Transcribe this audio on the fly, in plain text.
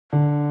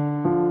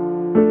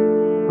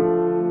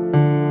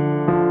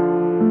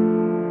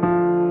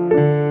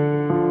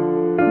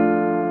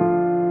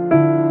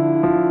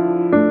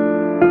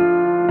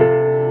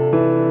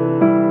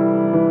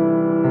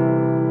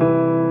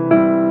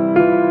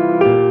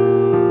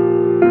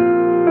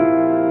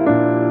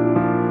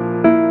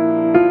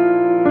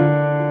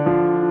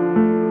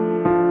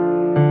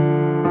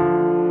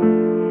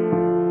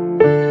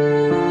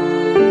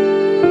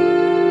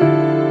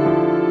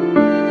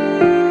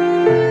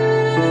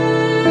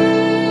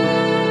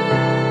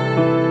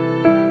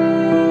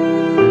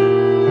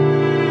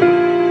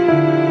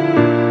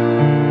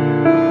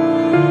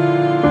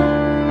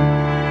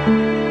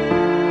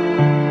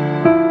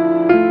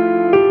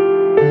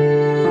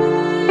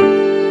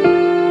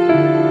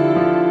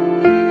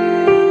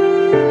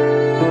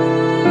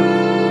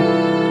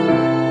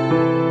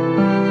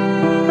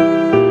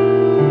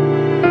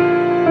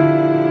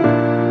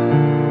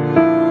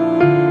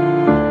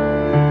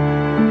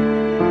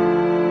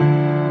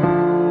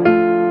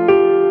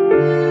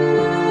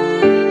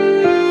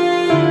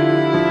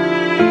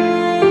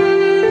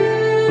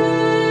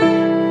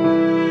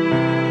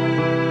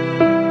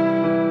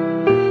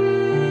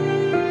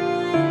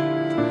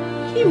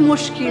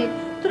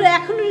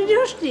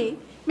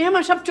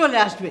সময় সব চলে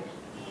আসবে।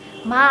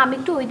 মা আমি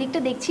একটু ওই দিকটা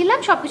দেখছিলাম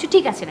সবকিছু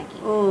ঠিক আছে নাকি।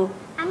 ও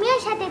আমিও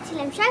সাথে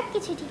ছিলাম, সব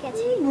কিছু ঠিক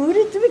আছে।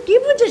 বুড়ি তুমি কি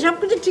বুঝছো সব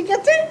কিছু ঠিক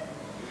আছে?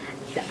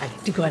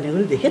 আরেকটু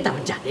গয়নাগুলো দেখে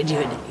তারপর যা রেডি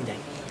হয়ে নাকি দেখ,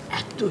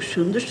 এত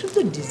সুন্দর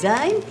সুন্দর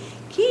ডিজাইন,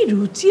 কি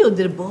রুচি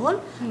ওদের বল,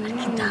 আর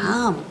কি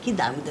দাম, কি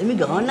দামি দামি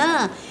গহনা।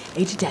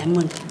 এইটি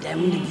ডায়মন্ড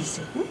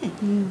দিছে। হ্যাঁ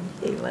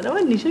এবার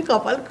আমার নিশ্চয়ই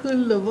কপাল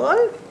খুললো বল।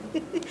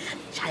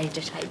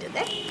 শাড়িটা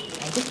দেখ,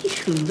 শাড়িটা কি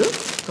সুন্দর,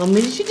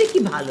 কম্বিনেশনটা কি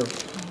ভালো,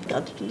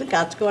 কত সুন্দর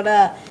কাজ করা,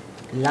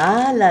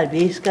 লাল আর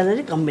বেজ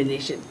কালারের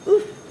কম্বিনেশন,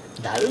 উফ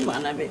দারুণ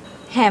মানাবে।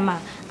 হ্যাঁ মা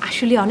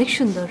আসলে অনেক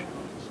সুন্দর।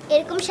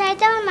 এরকম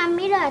শাড়িটা আমার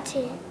মাম্মিরও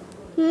আছে।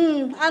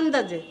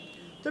 আন্দাজে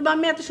তোর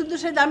মাম্মি এত সুন্দর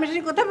শাড়ি, দামি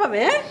শাড়ি কোথায় পাবে?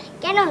 হ্যাঁ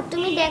কেন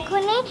তুমি দেখো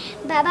নি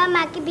বাবা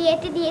মাকে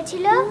বিয়েতে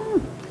দিয়েছিল?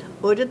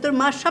 ওইটা তোর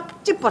মা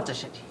সবচেয়ে পচা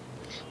শাড়ি।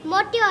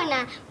 মোটেও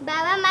না,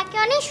 বাবা মাকে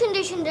অনেক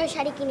সুন্দর সুন্দর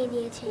শাড়ি কিনে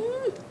দিয়েছে।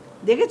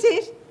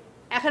 দেখেছিস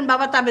এখন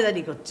বাবা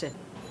তাবেদারি করছে।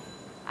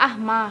 আহ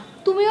মা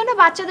তুমিও না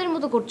বাচ্চাদের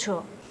মতো করছো।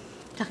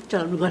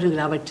 চল আমি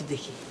গয়নাগুলো আবার একটু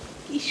দেখি,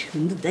 কি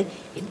সুন্দর দেখ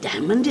এই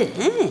ডায়মন্ডের।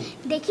 হ্যাঁ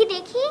দেখি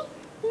দেখি।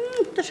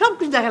 তো সব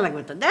কিছু দেখা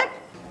লাগবে তো, দেখ।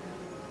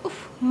 উফ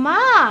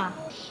মা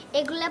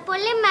এগুলা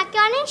পরলে মাকে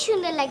অনেক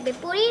সুন্দর লাগবে,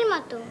 পরীর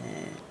মতো।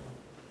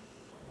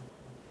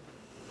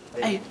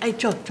 এই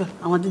চল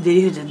আমাদের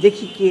দেরি হয়ে যায়,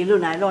 দেখি কে এলো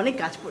না এলো, অনেক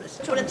কাজ পড়েছে।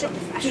 চলেছে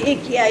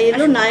কে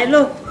এলো না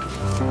এলো।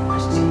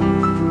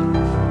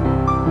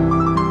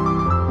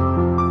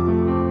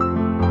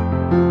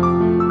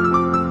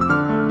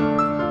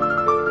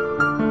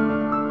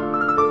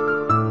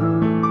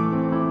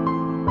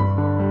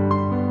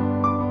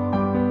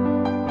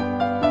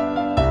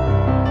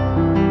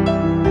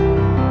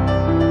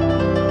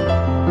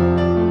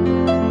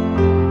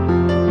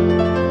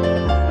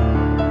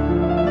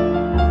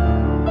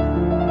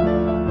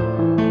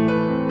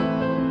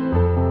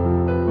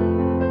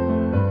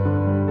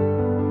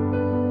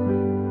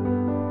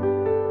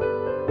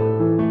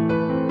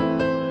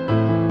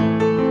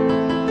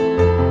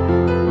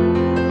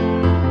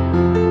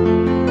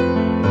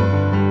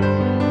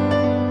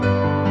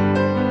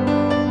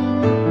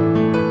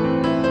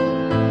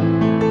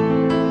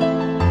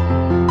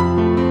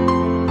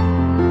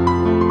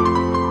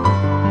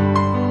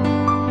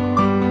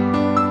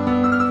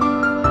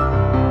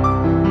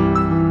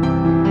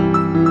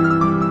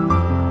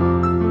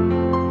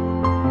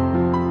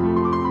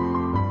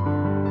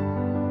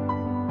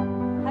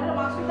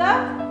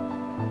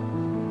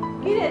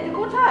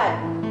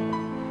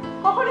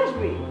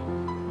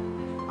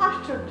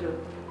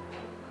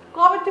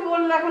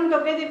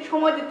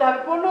 সময় দিতে হবে,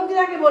 15 দিন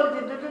আগে বলেছি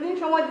 2 দিন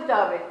সময় দিতে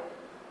হবে।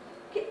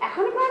 কি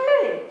এখনো পারলে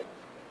রে?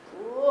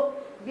 ও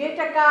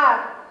বিয়েটা কার,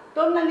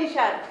 তোর না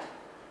নিশার?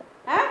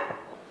 হ্যাঁ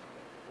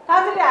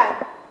তাড়াতাড়ি আয়,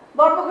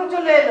 বরপক্ষ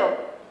চলে এলো।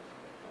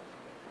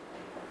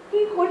 কি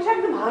করছে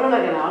একদম ভালো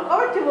লাগে না আমার,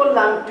 কবে ঠিক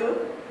বললাম একটু।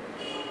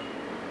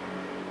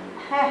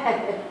 হ্যাঁ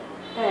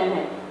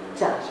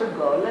চা সব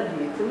গয়না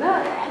দিয়েছে না,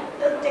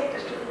 একদম একটা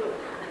সুন্দর,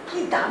 কি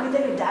দামি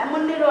দামি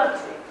ডায়মন্ডেরও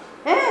আছে।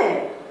 হ্যাঁ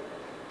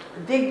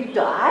দেখবি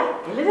তো, আয়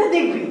এলে না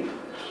দেখবি,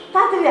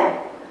 তাড়াতাড়ি আয়।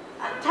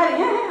 আচ্ছা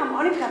হ্যাঁ আমার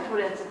অনেক কাজ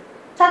পড়ে আছে,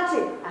 চাচ্ছি।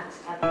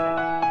 আচ্ছা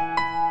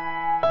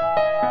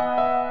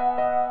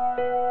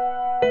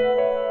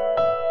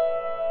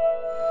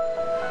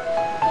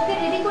ওকে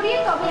রেডি করিয়ে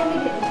তবে আমি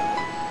রেডি।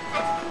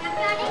 আজকে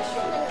অনেক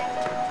সুন্দর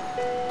লাগছে।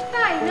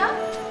 তাই না?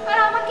 আর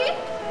আমাকে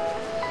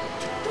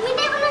তুমি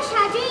তো এখনো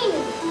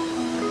সাজোইনি।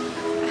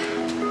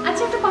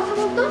 আচ্ছা একটা কথা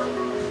বলতো,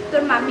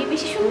 তোর মাম্মি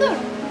বেশি সুন্দর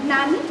না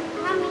আমি?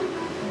 আমি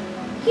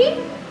কি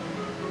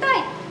তাই?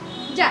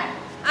 যা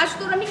আজ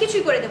তোর আমি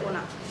কিছুই করে দেবো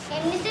না।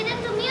 এমনিতে তো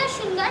তুমিও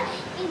সুন্দর,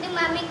 কিন্তু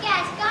মামিকে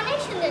আজকে অনেক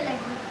সুন্দর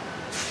লাগবে।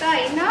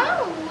 তাই না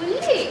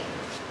বললি?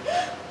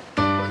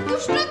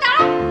 দুষ্ট,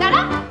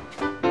 দাঁড়া।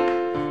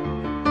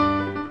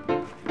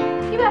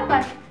 কি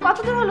ব্যাপার, কত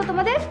দূর হলো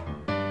তোমাদের?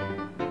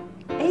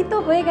 এই তো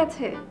হয়ে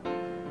গেছে।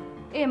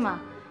 এ মা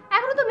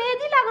এখনো তো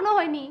মেহেদি লাগানো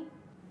হয়নি।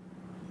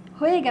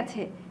 হয়ে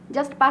গেছে,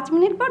 জাস্ট 5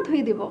 মিনিট পর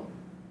ধুয়ে দেব।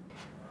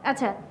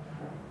 আচ্ছা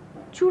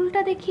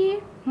চুলটা দেখি।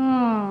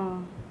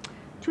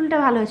 চুলটা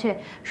ভালো হয়েছে।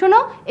 শোনো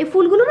এই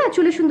ফুলগুলো না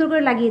চুলে সুন্দর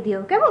করে লাগিয়ে দিও,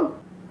 কেমন?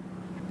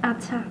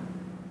 আচ্ছা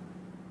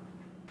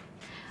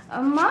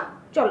মা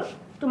চলো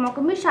তোমাকে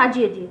আমি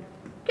সাজিয়ে দিই,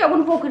 কেমন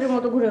ফকিরের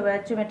মতো ঘুরে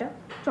বেড়াচ্ছে মেয়েটা।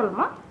 চলো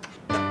মা।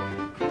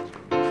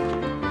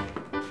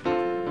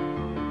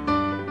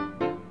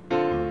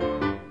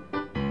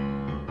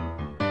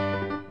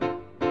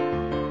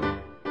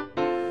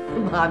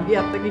 ভাবি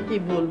আপনাকে কি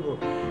বলবো,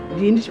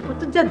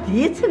 জিনিসপত্র যা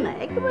দিয়েছে না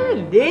একেবারে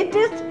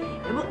লেটেস্ট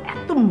এবং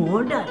এত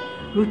মডার্ন,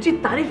 রুচির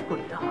তারিফ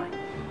করতে হয়।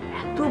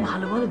 এত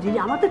ভালো ভালো জিনিস,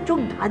 আমার তো চোখ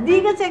ধাঁধিয়ে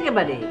গেছে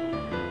একেবারে।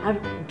 আর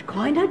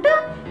গয়নাটা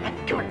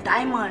একেবারে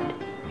ডায়মন্ড,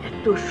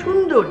 এত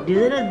সুন্দর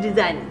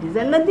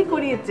ডিজাইনার দিয়ে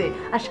করিয়েছে,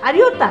 আর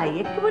শাড়িও তাই,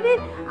 একেবারে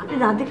আপনি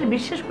না দেখলে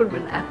বিশ্বাস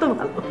করবেন না, এত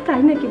ভালো।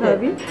 তাই নাকি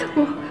ভাবি?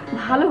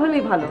 ভালো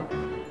হলেই ভালো।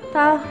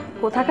 তা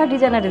কোথাকার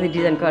ডিজাইনারে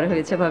ডিজাইন করা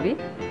হয়েছে ভাবি?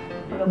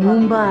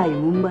 মুম্বাই।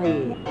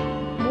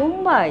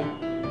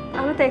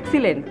 তাহলে তো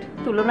এক্সিলেন্ট,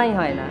 তুলনাই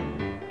হয় না।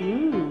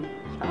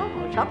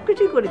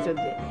 সবকিছুই করেছে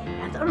যে,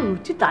 এত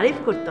রুচি তারিফ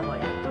করতে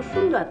হয়, এত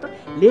সুন্দর, এত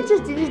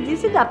লেটেস্ট জিনিস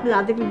দিয়েছে যে আপনি না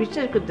দেখলে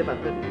বিশ্বাস করতে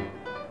পারবেন না।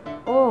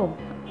 ও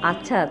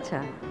আচ্ছা আচ্ছা,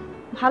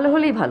 ভালো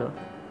হলেই ভালো।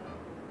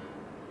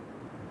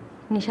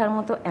 নিশার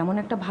মতো এমন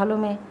একটা ভালো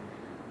মেয়ে,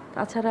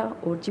 তাছাড়া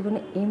ওর জীবনে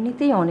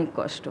এমনিতেই অনেক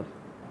কষ্ট।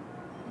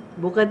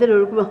 বোকাদের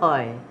ওরকম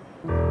হয়,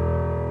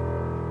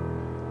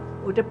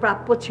 ওটা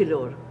প্রাপ্য ছিল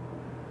ওর।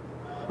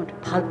 ওটা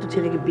ফালতু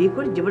ছেলেকে বিয়ে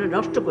করে জীবনে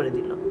নষ্ট করে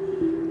দিল,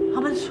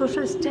 আমাদের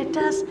সোশ্যাল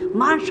স্ট্যাটাস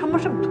মান সম্মান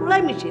সব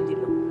ধুলায় মিশিয়ে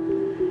দিল।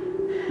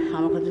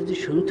 আমার কথা যদি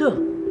শুনতো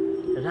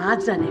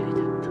রাজরানী হয়ে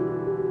যেত।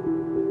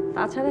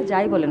 তাছাড়া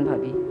যাই বলেন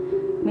ভাবি,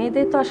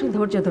 মেয়েদের তো আসলে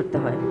ধৈর্য ধরতে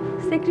হয়,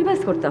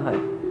 স্যাক্রিফাইস করতে হয়।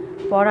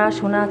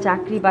 পড়াশোনা,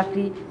 চাকরি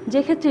বাকরি যে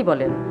ক্ষেত্রেই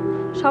বলেন,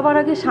 সবার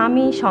আগে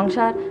স্বামী,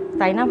 সংসার,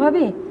 তাই না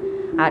ভাবি?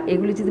 আর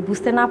এগুলি যদি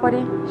বুঝতে না পারে,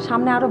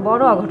 সামনে আরও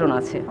বড় অঘটন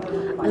আছে।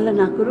 আল্লাহ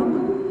না করুক,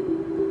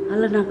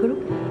 আল্লাহ না করুক,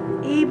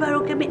 এইবার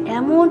ওকে আমি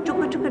এমন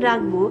চোখে চোখে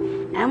রাখবো,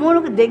 এমন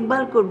ওকে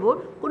দেখভাল করবো,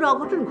 কোনো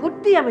অঘটন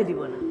ঘটতেই আমি দিব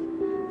না।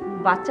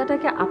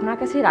 বাচ্চাটাকে আপনার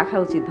কাছেই রাখা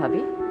উচিত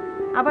ভাবি।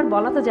 আবার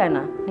বলা তো যায়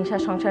না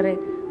নিশার সংসারে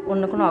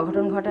অন্য কোনো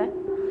অঘটন ঘটায়।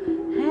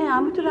 হ্যাঁ,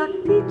 আমি তো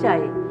রাখতেই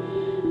চাই,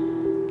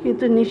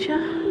 কিন্তু নিশা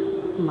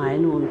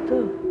মায়ের মন তো।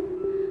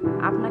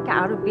 আপনাকে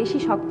আরও বেশি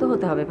শক্ত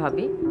হতে হবে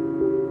ভাবি।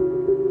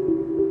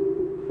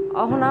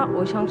 অহনা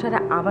ওই সংসারে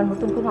আবার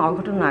নতুন কোনো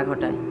অঘটন না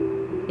ঘটায়,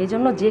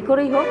 এজন্য যে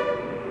করেই হোক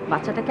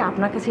বাচ্চাটাকে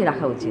আপনার কাছেই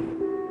রাখা উচিত।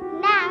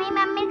 না, আমি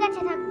মাম্মির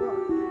কাছে থাকবো।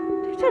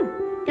 দেখছেন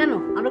কেন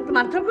আমরা তো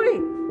মারধর করি,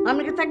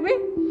 মাম্মির কাছে থাকবে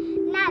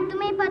না,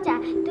 তুমি পচা,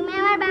 তুমি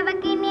আমার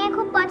বাবাকে নিয়ে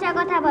খুব পচা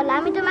কথা বলো,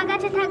 আমি তোমার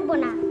কাছে থাকবো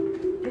না।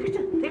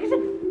 দেখেছেন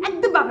দেখেছেন,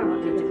 একদম বাপের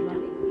মতো হয়েছে।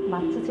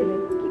 বাচ্চা ছেলে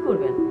কি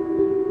করবেন?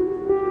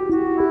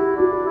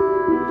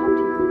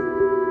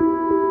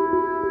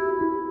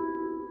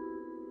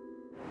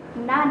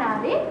 না না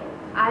রে,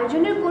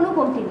 আয়োজনের কোনো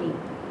কমতি নেই,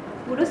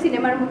 পুরো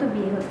সিনেমার মতো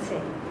বিয়ে হচ্ছে।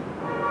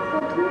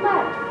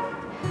 প্রথমবার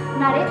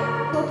না রে,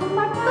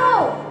 প্রথমবার তো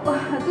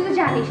তুই তো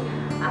জানিস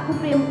আপু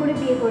প্রেম করে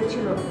বিয়ে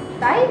করেছিল,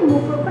 তাই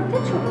মুখ প্রকারতে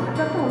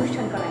ছোটখাটো একটা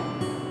অনুষ্ঠান করায়।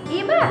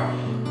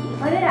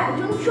 এবারের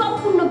আয়োজন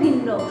সম্পূর্ণ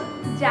ভিন্ন,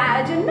 যা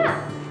আয়োজন না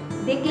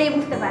দেখলেই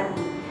বুঝতে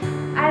পারবি।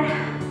 আর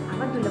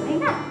আমার দুলাভাই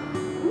না,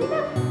 উনি না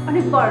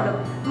অনেক বড় লোক,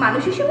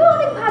 মানুষ হিসেবে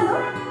অনেক ভালো।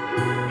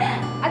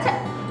 আচ্ছা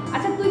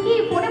আচ্ছা, তুই কি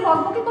ফোনে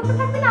বকবকি করতে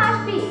থাকবি না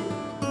আসবি?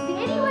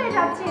 দেরি হয়ে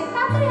যাচ্ছে,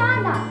 তাড়াতাড়ি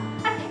আয় না।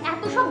 আর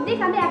এত সব দিক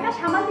আমি একা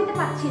সামাল দিতে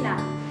পারছি না।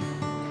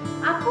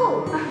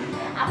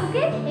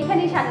 আপুকে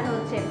এখানেই সাজানো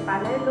হচ্ছে,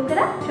 পার্লারের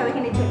লোকেরা সব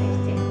এখানে চলে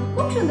এসছে,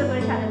 খুব সুন্দর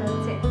করে সাজানো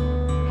হচ্ছে।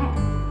 হ্যাঁ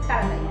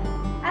তাড়াতাড়ি।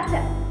 আচ্ছা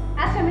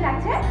আচ্ছা, আমি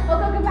রাখছি।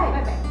 ওকে ওকে, বাই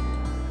বাই বাই।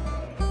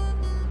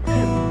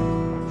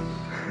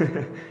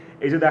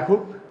 এই যে দেখো,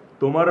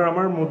 তোমার আর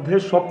আমার মধ্যে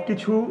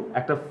সবকিছু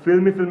একটা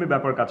ফিল্মি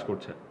ব্যাপার কাজ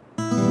করছে।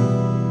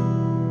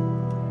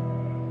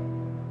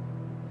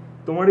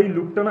 তোমার এই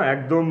লুকটা না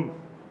একদম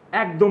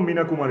একদম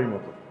মীনা কুমারীর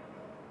মতো।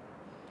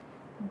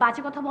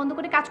 বাজে কথা বন্ধ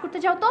করে কাজ করতে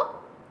যাও তো।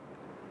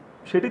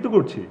 সেটাই তো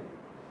করছি।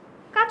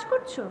 কাজ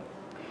করছো?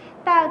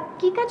 তা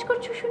কি কাজ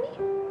করছো শুনি?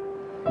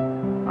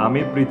 আমি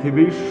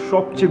পৃথিবীর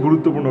সবচেয়ে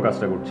গুরুত্বপূর্ণ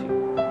কাজটা করছি।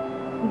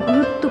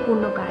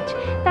 গুরুত্বপূর্ণ কাজ?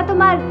 তা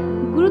তোমার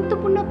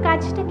গুরুত্বপূর্ণ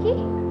কাজটা কি?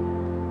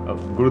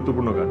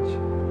 গুরুত্বপূর্ণ কাজ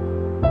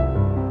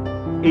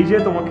এই যে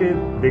তোমাকে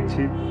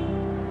দেখছি,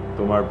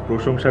 তোমার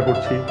প্রশংসা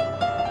করছি,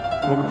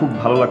 তোমাকে খুব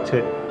ভালো লাগছে,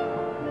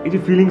 এই যে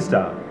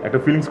ফিলিংসটা, একটা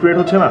ফিলিংস ক্রিয়েট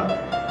হচ্ছে না,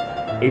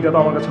 এইটা তো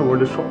আমার কাছে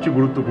ওয়ার্ল্ডের সবচেয়ে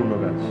গুরুত্বপূর্ণ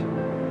কাজ।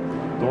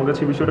 তোমার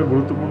কাছে বিষয়টা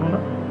গুরুত্বপূর্ণ না?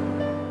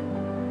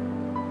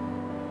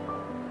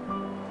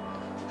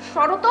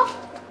 সরো তো।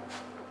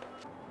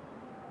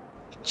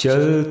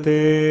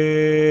 चलते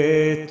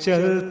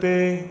चलते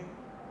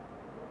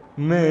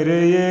मेरे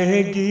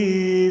ये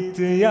गीत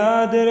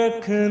याद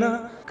रखना,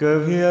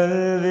 कभी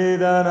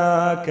अलविदा ना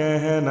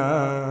कहना,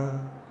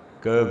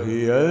 कभी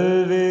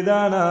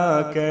अलविदा ना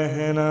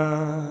कहना।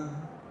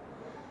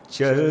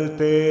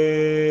 चलते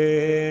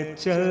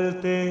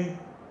चलते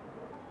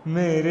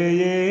मेरे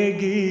ये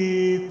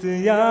गीत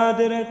याद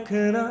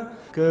रखना,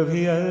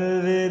 कभी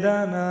अलविदा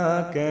ना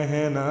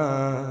कहना,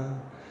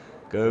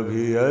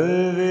 कभी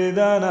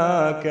अलविदा ना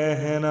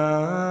कहना।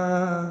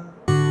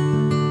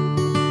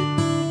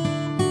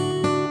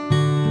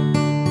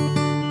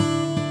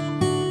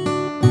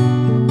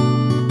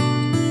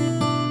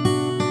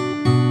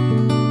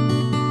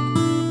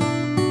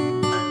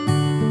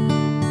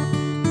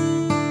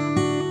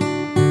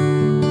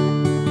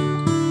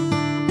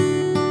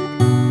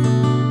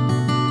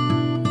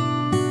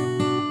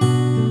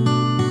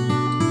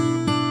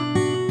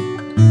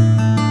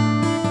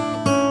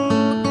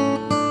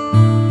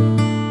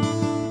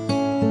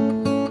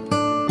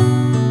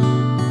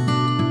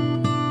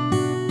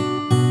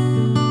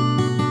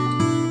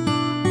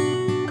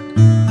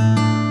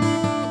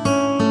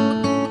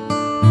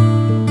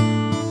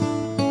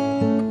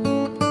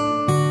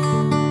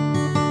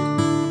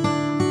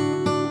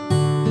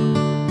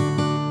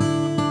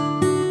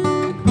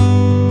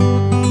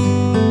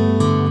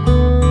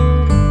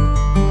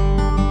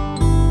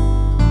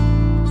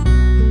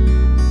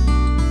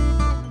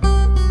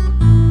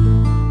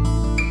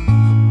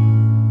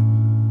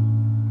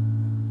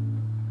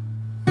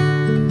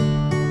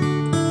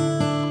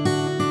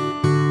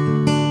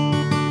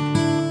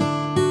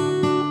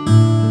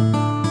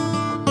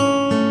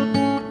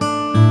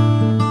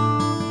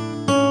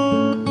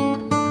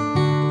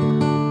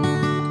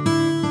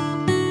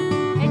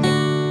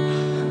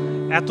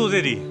 এত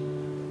দেরি?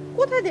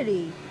 কোথায় দেরি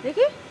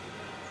দেখি,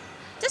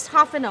 জাস্ট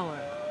হাফ অ্যান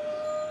আওয়ার।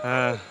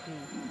 হ্যাঁ।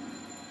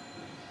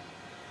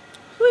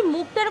 তুমি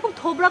মুখটা এরকম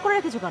থোবরা করে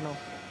রেখেছো কেন?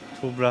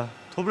 থোবরা?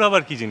 থোবরা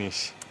আবার কি জিনিস?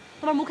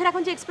 তোমার মুখের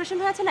এখন যে এক্সপ্রেশন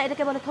হয়েছে না,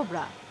 এটাকে বলে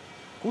থোবরা।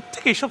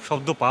 কোত্থেকে এইসব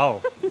শব্দ পাও?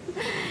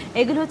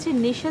 এগুলো হচ্ছে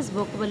নিশাস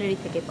ভোকাবুলারি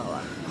থেকে পাওয়া।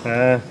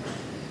 হ্যাঁ।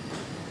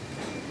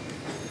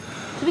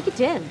 তুমি কি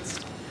টেন্স?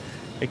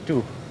 একটু।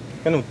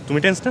 কেন, তুমি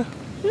টেন্স না?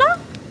 না,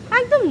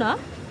 একদম না।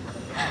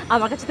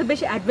 আমার কাছে তো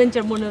বেশি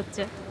অ্যাডভেঞ্চার মনে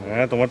হচ্ছে।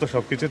 হ্যাঁ, তোমার তো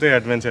সব কিছুতেই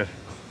অ্যাডভেঞ্চার।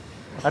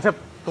 আচ্ছা,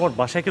 তোমার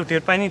বাসায় কেউ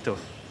টের পায়নি তো?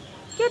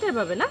 কে টের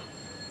পাবে না?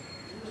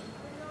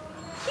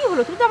 কি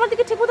হলো, তুমি তো আমার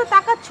দিকে ঠিক মতো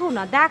তাকাচ্ছ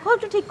না। দেখো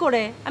একটু ঠিক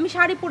করে। আমি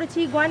শাড়ি পরেছি,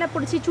 গয়না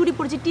পরেছি, চুড়ি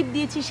পরেছি, টিপ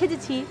দিয়েছি,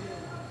 সেজেছি।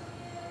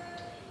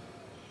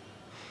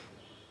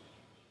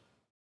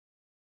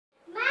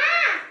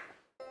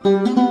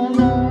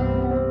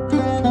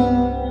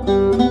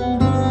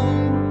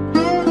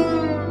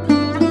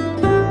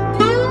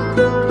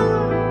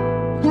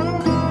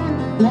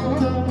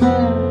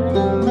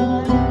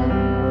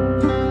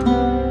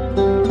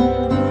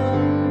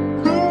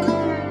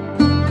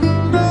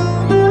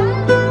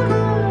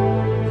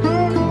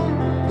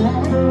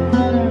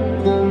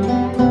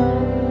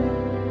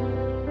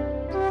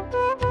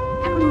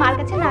 এখন মার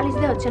কাছে নালিশ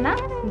দেওয়া হচ্ছে না?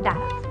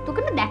 দাঁড়া, তোকে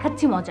না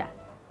দেখাচ্ছি মজা।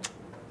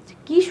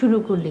 কি শুরু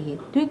করলি?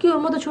 তুই কি ওর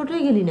মতো ছোট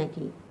হয়ে গেলি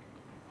নাকি?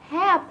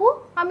 হ্যাঁ আপু,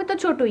 আমি তো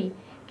ছোটই,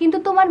 কিন্তু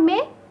তোমার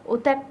মেয়ে ও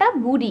তো একটা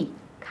বুড়ি,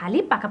 খালি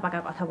পাকা পাকা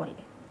কথা বলে।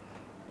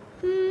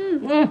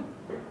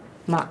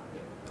 মা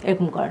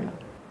এরকম করে না।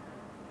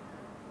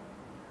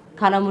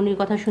 খালামণির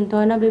কথা শুনতে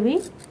হয় না বেবি?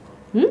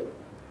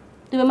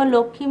 তুমি আমার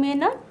লক্ষ্মী মেয়ে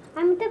না?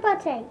 আমি তো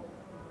পচাই।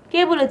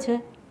 কে বলেছে?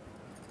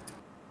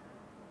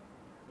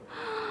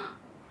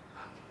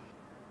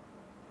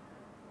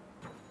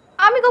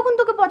 আমি কখন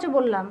তোকে পচে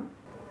বললাম?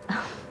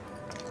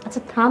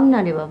 আচ্ছা থাম না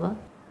রে বাবা।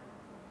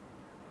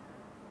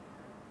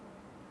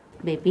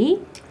 বেবি,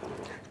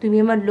 তুমি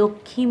আমার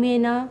লক্ষ্মী মেয়ে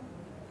না?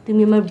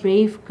 তুমি আমার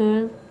ব্রেভ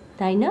গার্ল,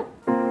 তাই না?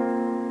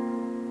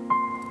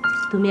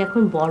 তুমি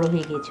এখন বড়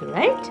হয়ে গেছো,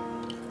 রাইট?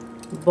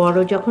 বড়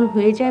যখন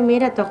হয়ে যায়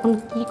মেয়েরা, তখন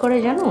কি করে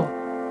জানো?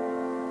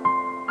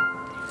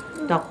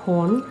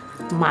 তখন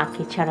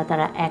মাকে ছাড়া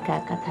তারা একা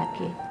একা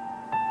থাকে।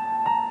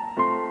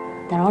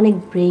 তারা অনেক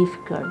ব্রেভ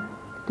গার্ল।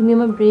 তুমি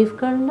আমার ব্রেভ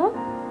গার্ল না?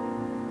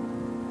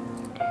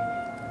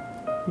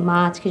 মা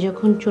আজকে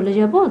যখন চলে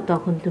যাব,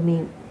 তখন তুমি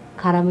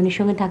খালামণির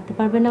সঙ্গে থাকতে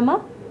পারবে না মা?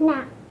 না।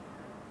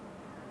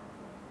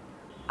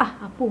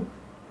 আপু,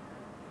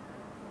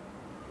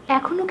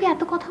 এখন ওকে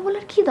এত কথা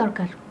বলার কি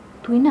দরকার?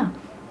 তুই না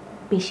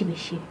বেশি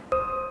বেশি।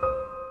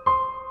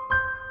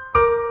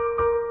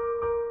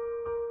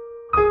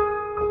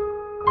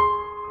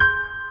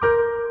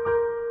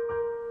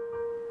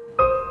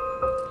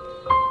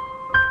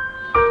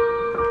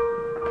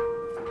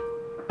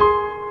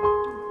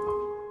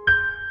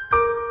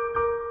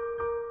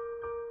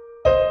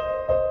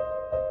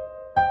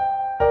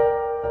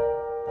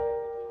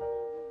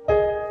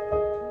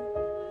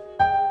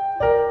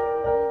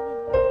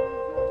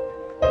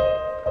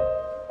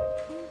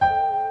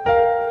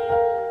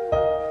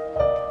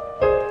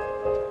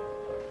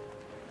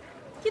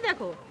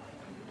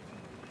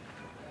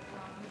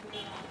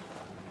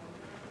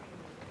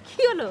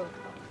 কি হলো?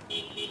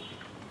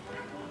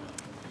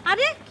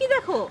 আরে কি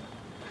দেখো?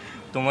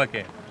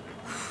 তোমাকে।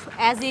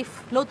 অ্যাজ ইফ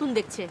নতুন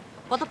দেখছে।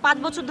 গত 5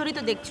 বছর ধরেই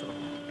তো দেখছো।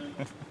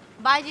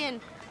 By gen.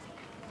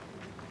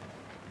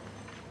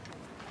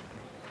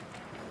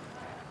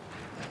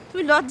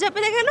 তুমি লজ্জা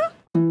পেলে কেন?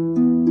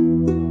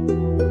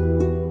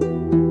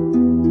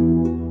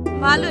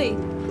 ভালোই,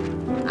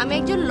 আমি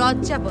একজন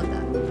লজ্জাবতা।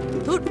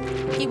 ধুর,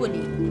 কি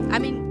বলি,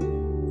 আমি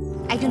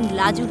একজন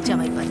লাজুক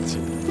জামাই পাচ্ছি।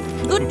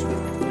 Good,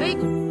 very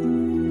good.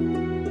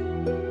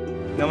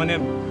 না মানে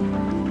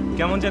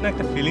কেমন যেন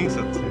একটা ফিলিংস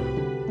হচ্ছে।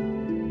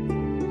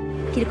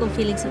 কিরকম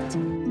ফিলিংস হচ্ছে?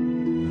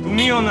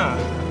 তুমিও না।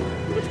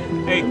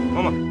 এই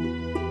মামা,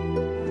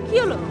 কি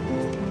হলো?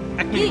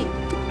 এক মিনিট।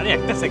 আরে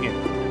একটা সেকেন্ড।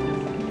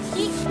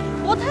 কি,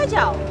 কোথায়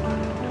যাও?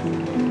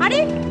 আরে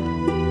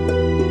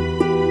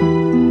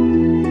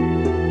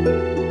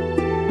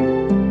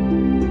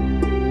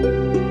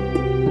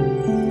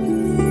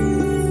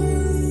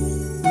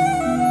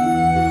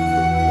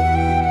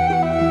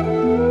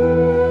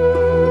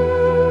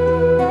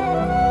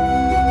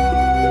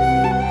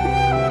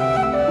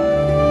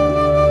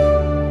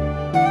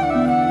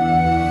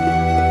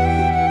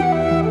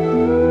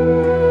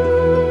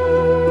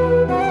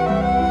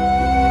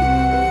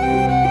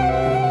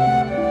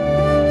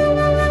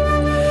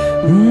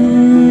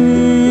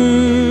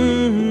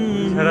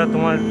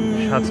তোমার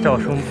সাজটা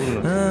অসম্পূর্ণ।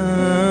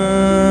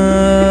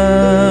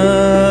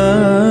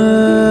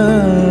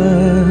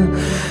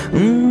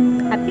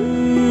 হ্যাপি?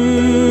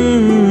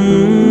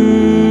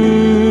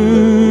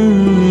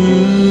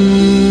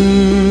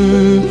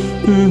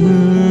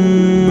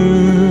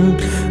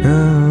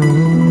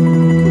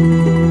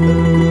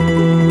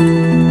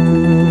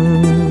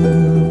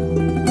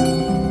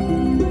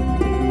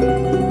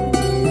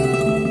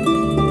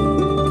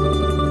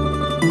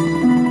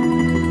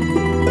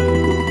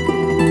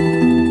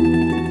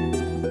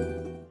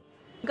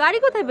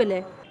 গাড়ি কোথায় পেলে?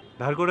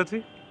 ধার করেছি,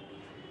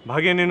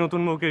 ভাগিয়ে নিয়ে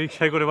নতুন বউকে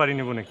রিক্সায় করে বাড়ি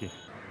নেব নাকি।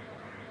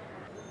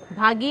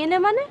 ভাগিয়ে নে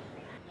মানে?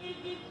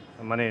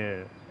 মানে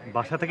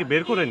বাসা থেকে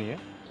বের করে নিয়ে।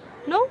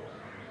 নো,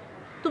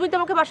 তুমি তো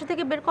আমাকে বাসা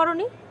থেকে বের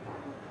করোনি।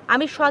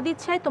 আমি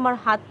সদিচ্ছায় তোমার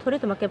হাত ধরে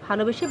তোমাকে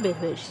ভালোবেসে বের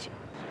হয়ে এসেছি।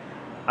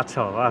 আচ্ছা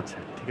বাবা, আচ্ছা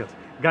ঠিক আছে।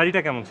 গাড়িটা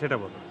কেমন সেটা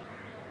বলো।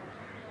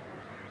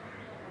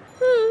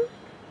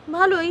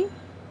 ভালোই,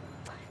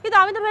 কিন্তু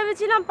আমি তো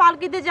ভেবেছিলাম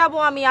পালকিতে যাব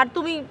আমি, আর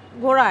তুমি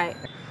ঘোড়ায়।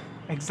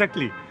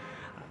 এক্স্যাক্টলি,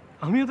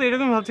 আমিও তো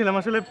এরকম ভাবছিলাম।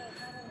 আসলে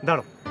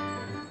দাঁড়ো,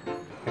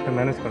 একটা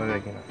ম্যানেজ করা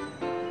যায় কিনা।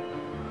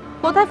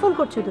 কোথায় ফোন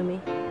করছো তুমি?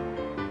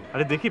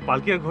 আরে দেখি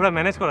পালকি আর ঘোড়া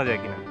ম্যানেজ করা যায়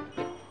কিনা।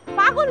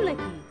 পাগল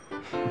নাকি?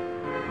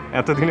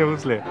 এতদিনে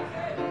বুঝলে।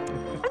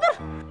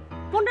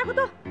 ফোন রাখো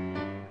তো,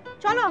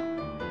 চলো।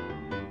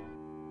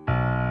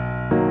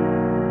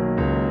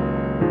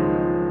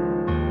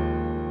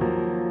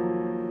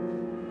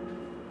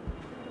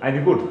 আই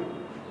দীপুর,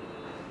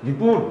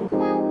 দীপুর,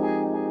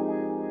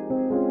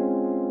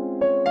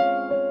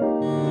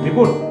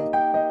 দীপুর।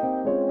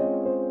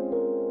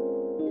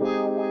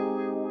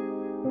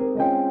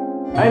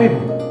 আই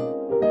দীপুর।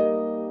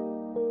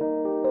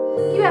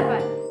 কি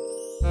ব্যাপার?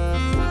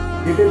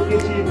 গেটের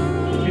কেছি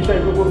ফিসা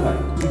এগুলো কোথায়?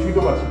 কিছুই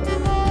তো পাচ্ছি না।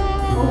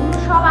 ওগুলো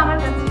সব আমার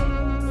কাছে।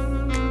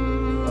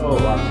 ও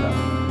আচ্ছা,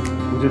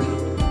 বুঝেছি।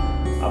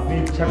 আপনি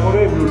ইচ্ছা করে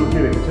এগুলো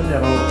লুকিয়ে রেখেছেন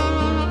যেন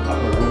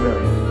আপনার রুমে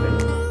আমি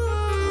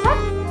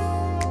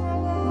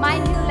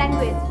মাইন্ড ইউর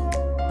ল্যাঙ্গুয়েজ।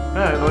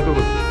 হ্যাঁ, নয়তো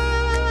বলছি।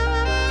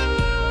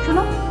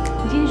 শোনো,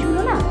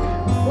 জিনিসগুলো না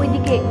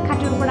ওইদিকে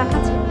খাটের উপর রাখা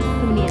আছে,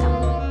 তুমি নিয়ে নাও।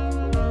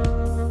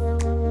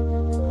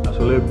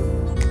 আসলে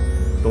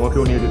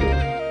তোমাকেও নিয়ে যেতে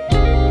হবে।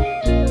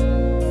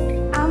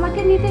 আমাকে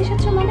নিতে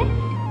এসেছো মানে?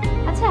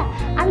 আচ্ছা,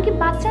 আমি কি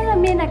বাচ্চা না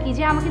মেয়ে নাকি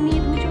যে আমাকে নিয়ে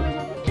তুমি চলে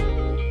যাবে?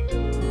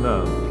 না,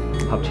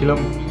 ভাবছিলাম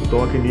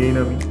তোমাকে নিয়েই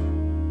না আমি।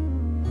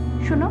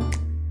 শোনো,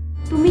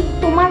 তুমি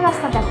তোমার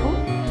রাস্তা দেখো,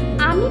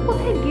 আমি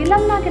কোথায়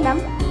গেলাম না গেলাম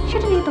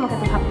সেটা নিয়ে তোমাকে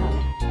তো ভাবতে হবে।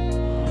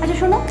 আচ্ছা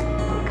শোনো,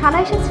 খালা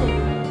এসেছে?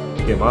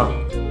 কে মা?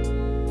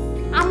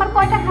 আমার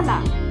কয়টা খালা?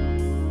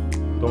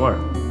 তোমার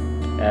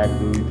 1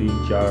 2 3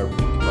 4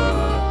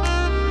 5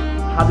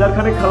 হাজার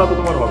খানেক খালা তো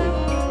তোমার হবে,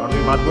 কারণ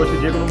তুমি মাঝ বয়সে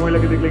যে কোনো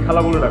মহিলাকে দেখলে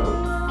খালা বলে ডাকো।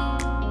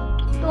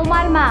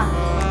 তোমার মা,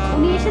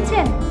 উনি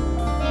এসেছেন?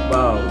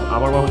 বা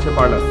আমার মা হচ্ছে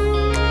পার্লার।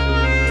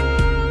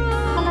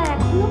 খালা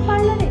এখনো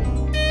পার্লারে?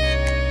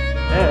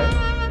 হ্যাঁ,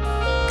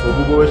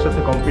 হবু বউয়ের সাথে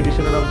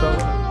কম্পিটিশনে নামতে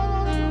হবে।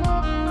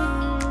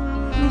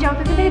 তুমি যাও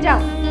তো, থেকে যাও।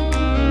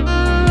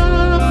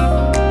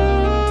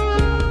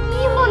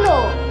 কি হলো,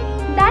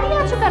 দাঁড়িয়ে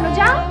আছো কেন?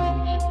 যাও।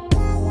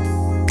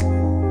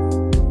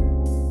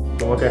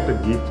 তোমাকে একটা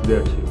গিফট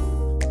দেওয়ার ছিল।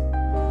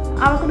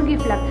 আমার কোনো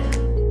গিফট লাগবে না।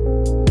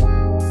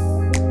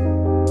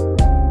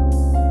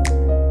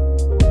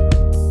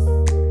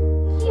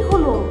 কি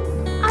হলো,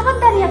 আবার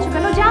দাঁড়িয়ে আছো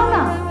কেন? যাও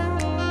না।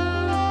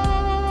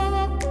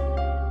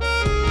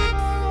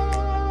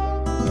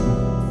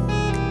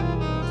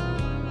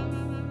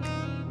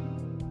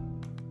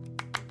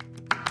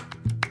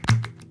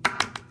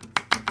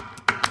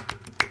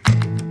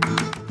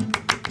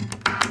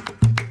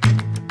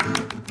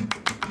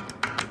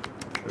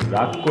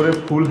 রাগ করে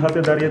ফুল হাতে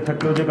দাঁড়িয়ে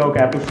থাকলেও যে কাউকে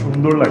এত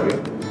সুন্দর লাগে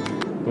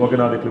তোমাকে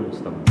না দেখলে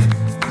বুঝতাম।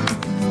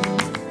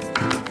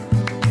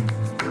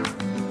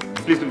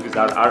 Please please,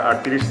 R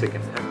 30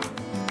 second. হ্যাঁ,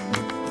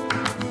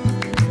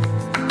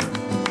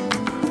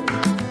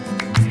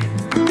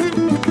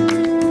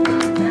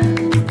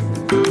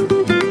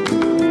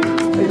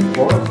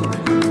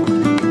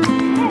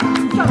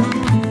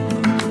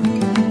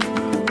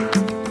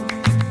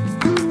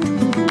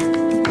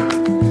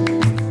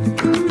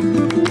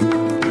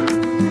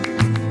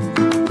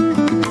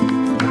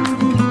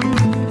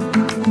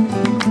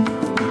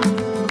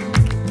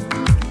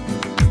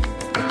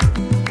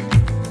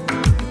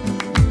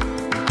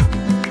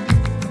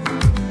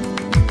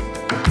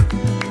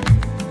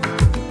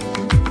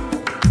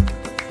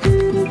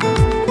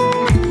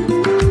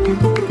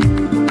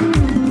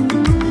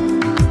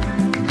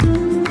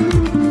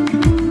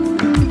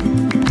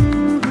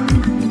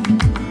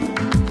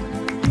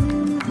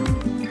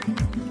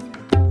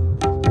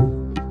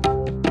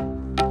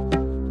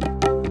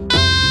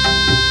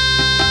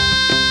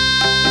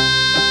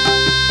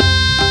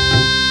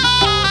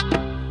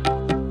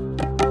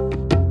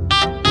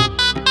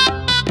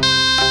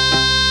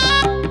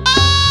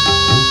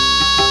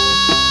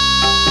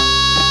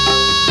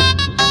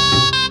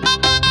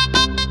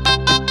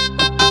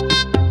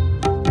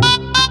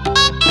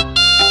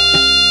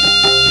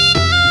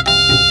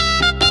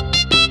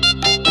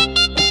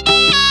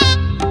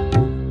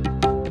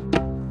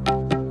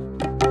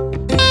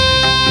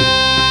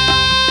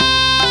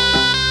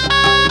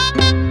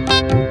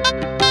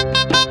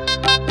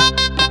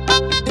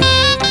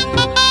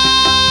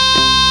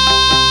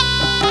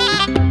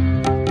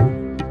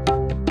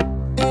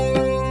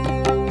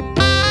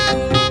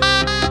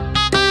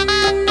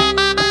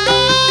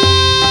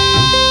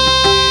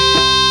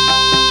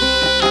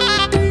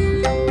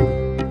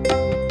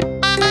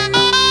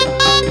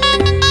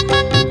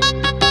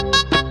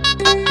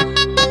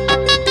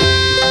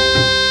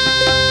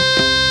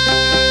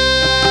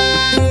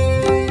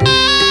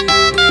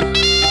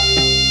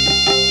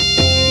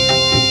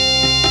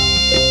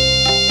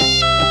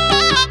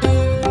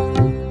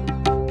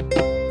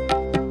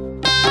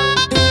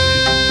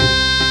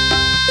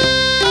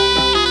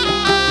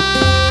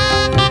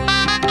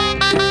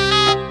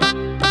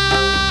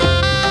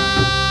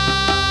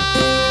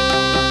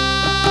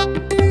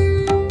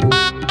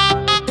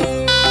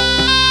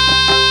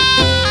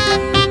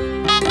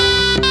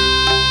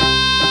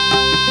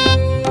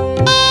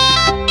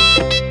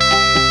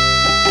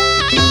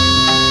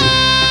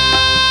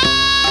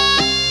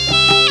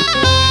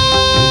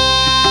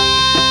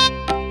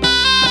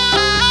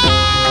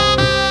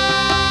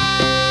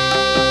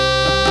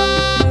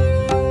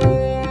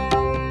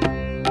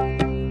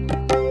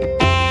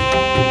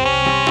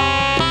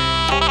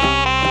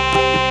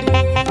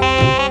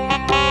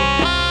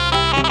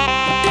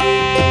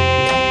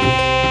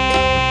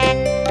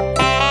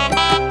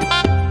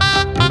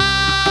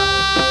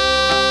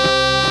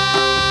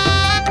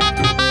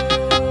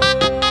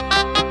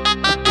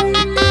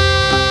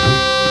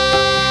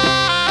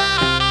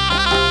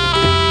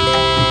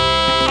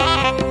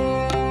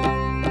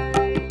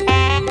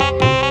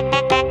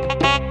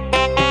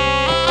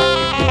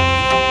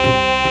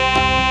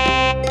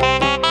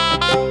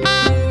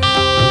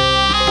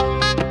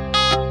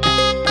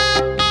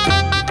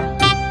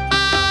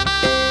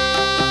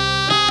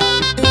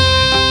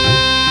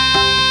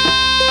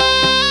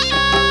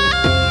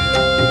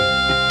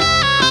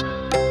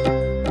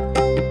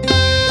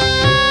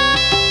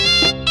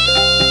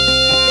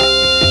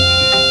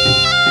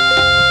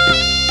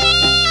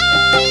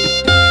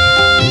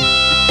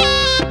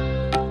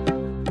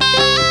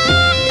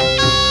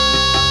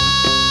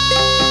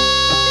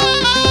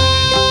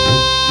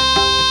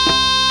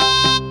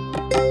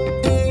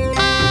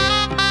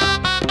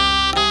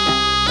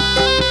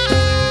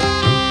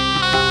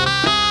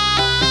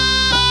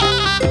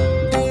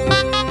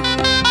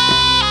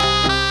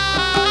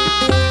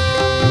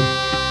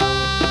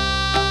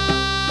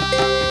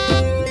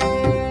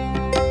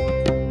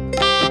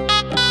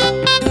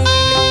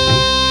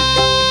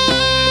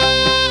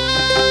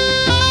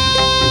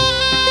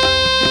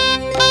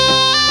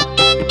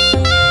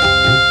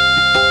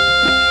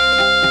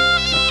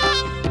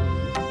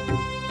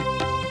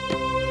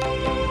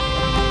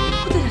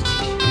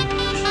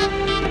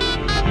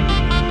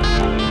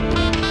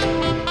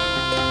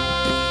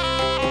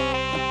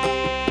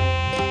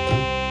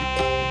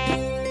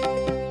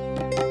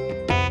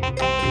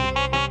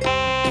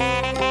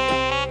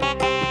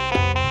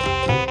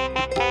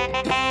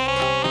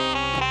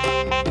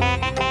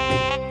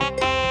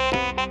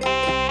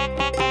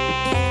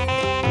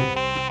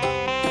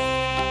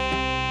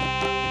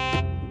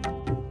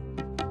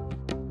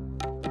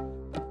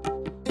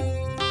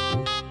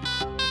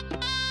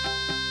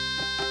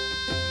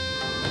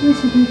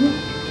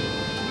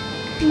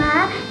 মা,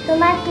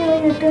 তোমার কি ওই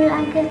নতুন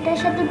আঙ্কেলটার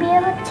সাথে বিয়ে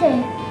হচ্ছে?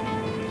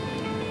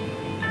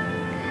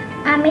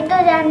 আমি তো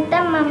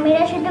জানতাম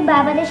মাম্মিরা শুধু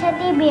বাবাদের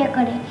সাথেই বিয়ে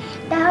করে।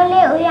 তাহলে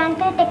ওই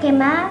আঙ্কেলটাকে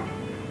মা?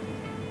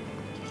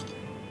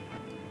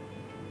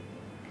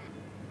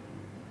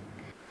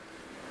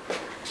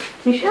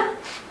 নিশা,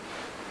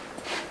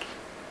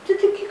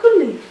 তুই কি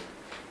করলি?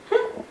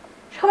 হ্যাঁ,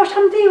 সবার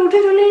সামনে থেকে উঠে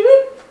চলে এলি।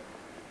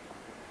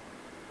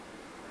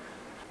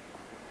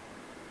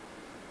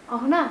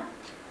 অহনা,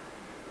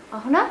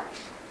 অহনা,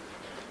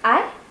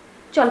 আয়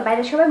চল,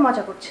 বাইরে সবাই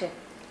মজা করছে,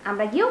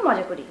 আমরা গিয়েও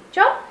মজা করি,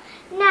 চল।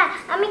 না,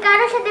 আমি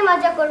কারোর সাথে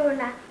মজা করব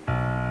না।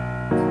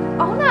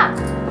 অহনা,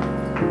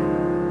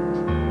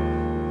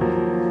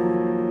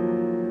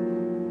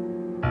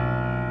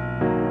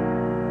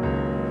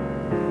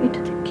 এটা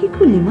তুই কি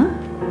করলি মা?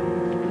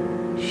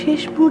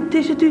 শেষ মুহূর্তে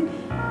এসে তুই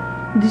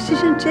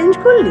ডিসিশন চেঞ্জ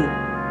করলি?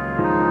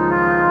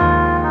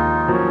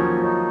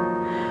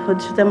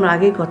 ওদের সাথে আমার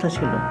আগেই কথা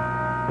ছিল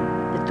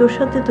যে তোর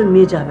সাথে তোর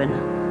মেয়ে যাবে না।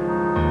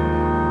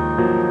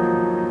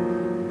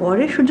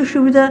 পরে সুযোগ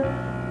সুবিধা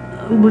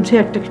বুঝে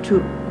একটা কিছু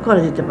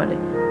করা যেতে পারে।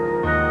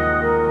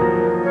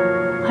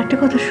 একটা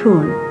কথা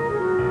শোন,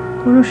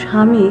 কোনো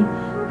স্বামী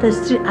তার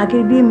স্ত্রীর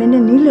আগের বিয়ে মেনে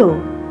নিলেও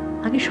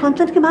আগে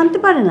সন্তানকে মানতে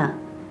পারে না।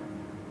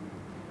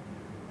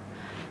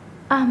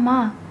 মা,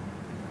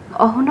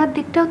 অহনার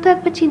দিকটাও তো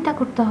একবার চিন্তা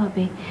করতে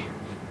হবে।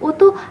 ও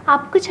তো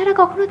আপুকে ছাড়া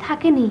কখনো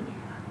থাকেনি।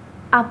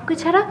 আপুকে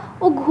ছাড়া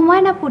ও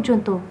ঘুমায় না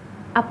পর্যন্ত।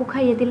 আপু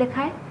খাইয়ে দিলে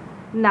খায়,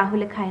 না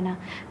হলে খায় না।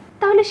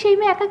 তাহলে সেই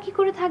মেয়ে একা কি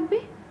করে থাকবে?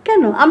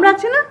 কেন, আমরা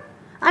আছি না?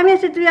 আমি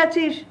আছি, তুই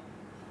আছিস।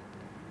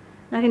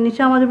 নাকি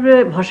নিচে আমাদের উপরে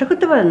ভরসা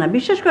করতে পারে না,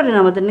 বিশ্বাস করে না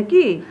আমাদের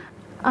নাকি?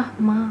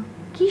 মা,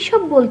 কি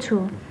সব বলছো?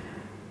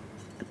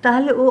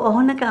 তাহলে ও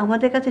অহনাকে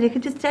আমাদের কাছে রেখে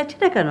যেতে চাইছে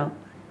না কেন?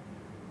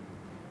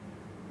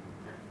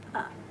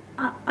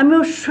 আমি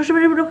ওর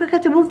শ্বশুরবাড়ির লোকের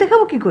কাছে মুখ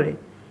দেখাবো কি করে?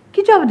 কি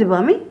জবাব দেবো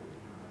আমি?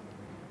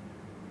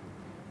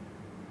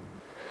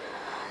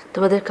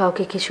 তোমাদের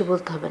কাউকে কিছু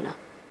বলতে হবে না,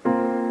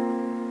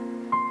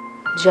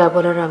 যা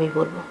বলার আমি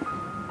বলবো।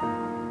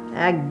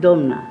 একদম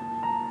না,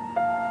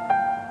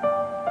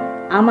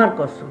 আমার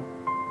কসম,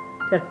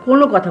 তার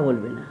কোনো কথা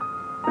বলবে না।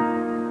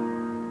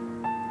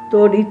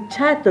 তোর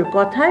ইচ্ছায়, তোর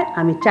কথায়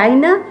আমি চাই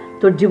না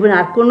তোর জীবনে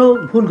আর কোনো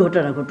ভুল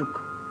ঘটনা ঘটুক।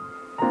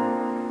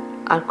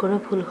 আর কোনো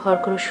ভুল হওয়ার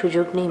কোনো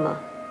সুযোগ নেই মা।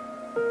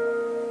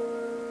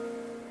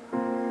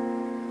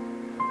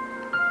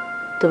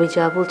 তুমি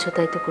যা বলছো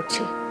তাই তো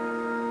করছি।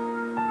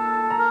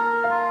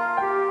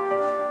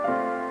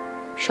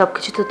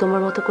 সবকিছু তো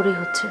তোমার মতো করেই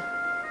হচ্ছে।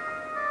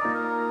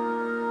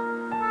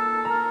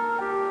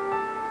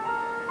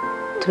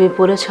 তুমি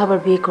বলেছ আবার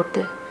বিয়ে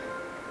করতে,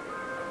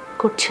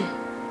 করছে।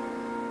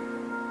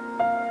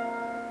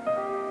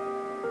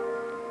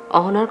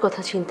 অহনার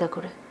কথা চিন্তা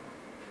করে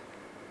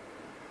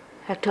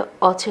একটা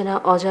অচেনা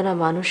অজানা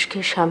মানুষকে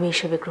স্বামী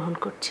হিসেবে গ্রহণ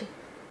করছে।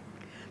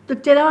 তো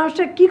চেনা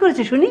মানুষটা কি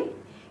করেছে শুনি?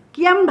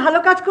 কি এমন ভালো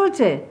কাজ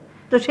করেছে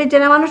তো সেই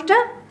চেনা মানুষটা?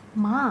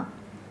 মা,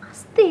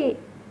 আস্তে।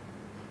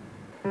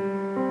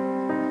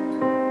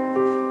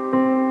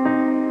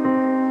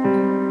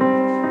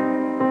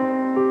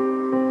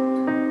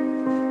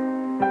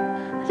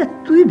 আচ্ছা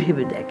তুই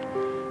ভেবে দেখ,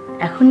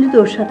 এখন যদি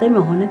ওর সাথে আমি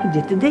অহনাকে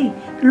যেতে দেই,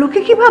 লোকে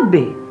কি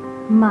ভাববে?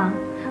 মা,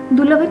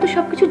 দুলাভাই তো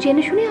সবকিছু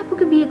জেনে শুনে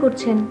আপুকে বিয়ে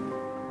করছেন।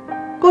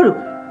 করুক,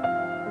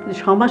 কিন্তু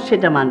সমাজ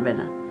সেটা মানবে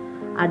না।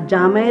 আর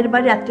জামাইয়ের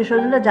বাড়ি আত্মীয়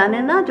স্বজনরা জানে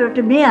না যে ওর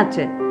একটা মেয়ে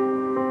আছে,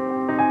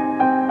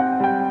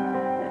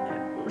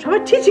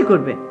 সবাই ছিছি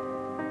করবে।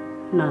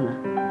 না না,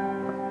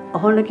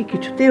 অহনাকে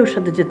কিছুতেই ওর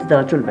সাথে যেতে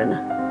দেওয়া চলবে না।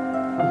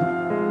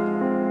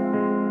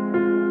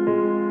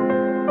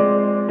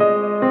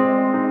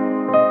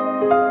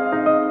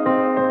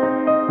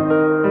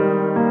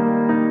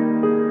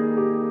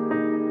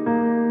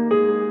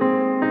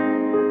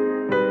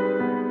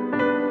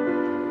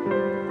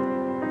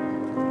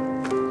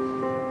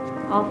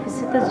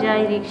 অফিসে তো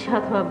যাই রিক্সা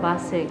অথবা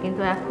বাসে,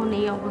 কিন্তু এখন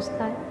এই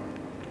অবস্থায়।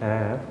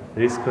 হ্যাঁ,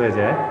 রিস্ক হয়ে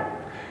যায়।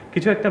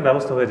 কিছু একটা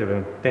ব্যবস্থা হয়ে যাবে,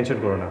 টেনশন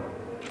করো না।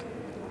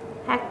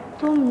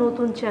 একদম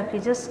নতুন চাকরি,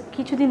 জাস্ট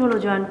কিছুদিন হলো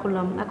জয়েন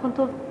করলাম, এখন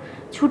তো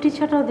ছুটি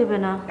ছাটাও দেবে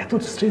না। এত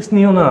স্ট্রেস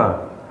নিও না,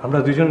 আমরা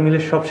দুজন মিলে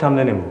সব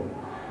সামনে নেব।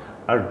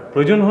 আর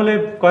প্রয়োজন হলে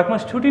কয়েক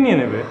মাস ছুটি নিয়ে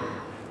নেবে।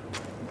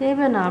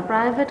 দেবে না,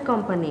 প্রাইভেট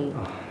কোম্পানি।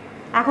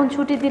 এখন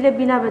ছুটি দিলে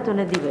বিনা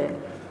বেতনে দিবে।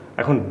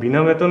 এখন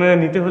বিনা বেতনে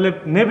নিতে হলে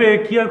নেবে,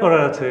 কি আর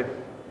করার আছে?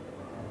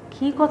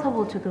 কি কথা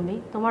বলছো তুমি?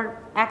 তোমার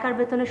একার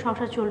বেতনে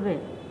সংসার চলবে?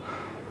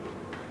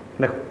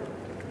 দেখো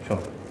শোন,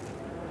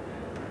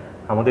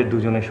 আমাদের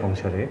দুজনের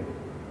সংসারে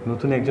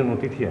নতুন একজন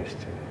অতিথি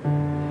আসছে।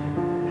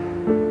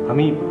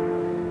 আমি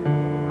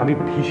আমি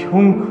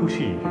ভীষণ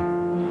খুশি,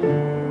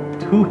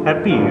 টু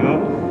হ্যাপি, ইউনো।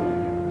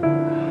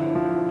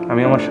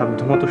 আমি আমার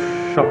সাধ্যমতো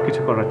সব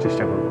কিছু করার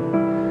চেষ্টা করব,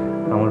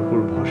 আমার উপর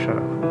ভরসা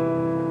রাখো।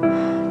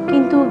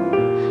 কিন্তু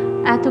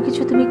এত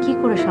কিছু তুমি কি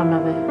করে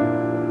সামলাবে?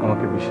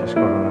 আমাকে বিশ্বাস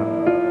করো না?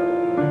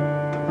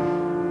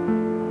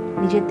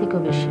 নিজের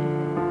থেকেও বেশি।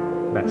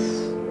 ব্যাস,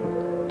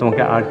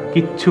 তোমাকে আর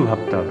কিচ্ছু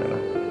ভাবতে হবে না,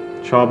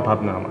 সব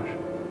ভাবনা আমার।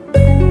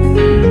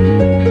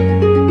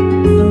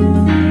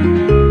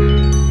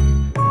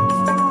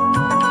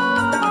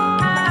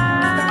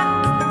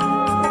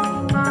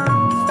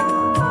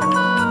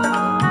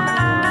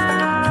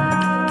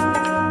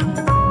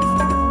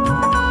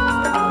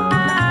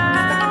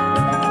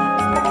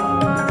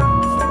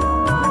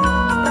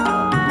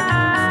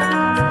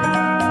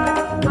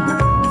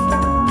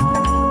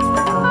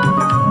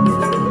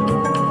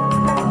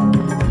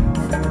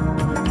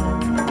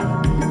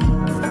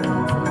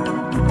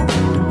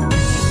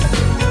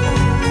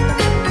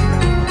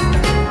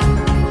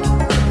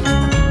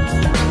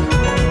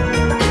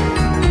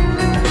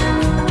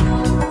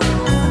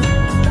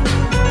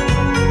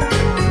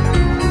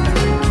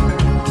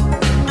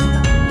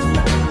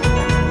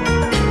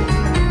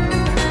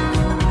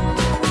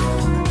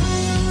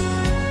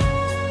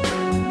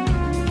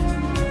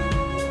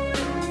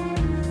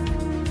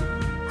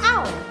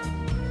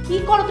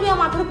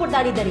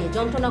 দাঁড়িয়ে দাঁড়িয়ে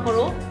যন্ত্রণা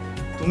করো?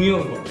 তুমিও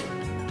করো।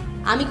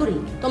 আমি করি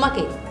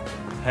তোমাকে?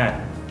 হ্যাঁ,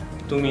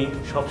 তুমি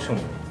সব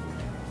সময়।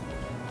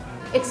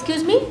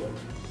 Excuse me?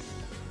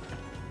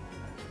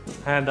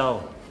 হ্যাঁ দাও,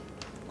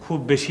 খুব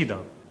বেশি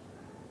দাও।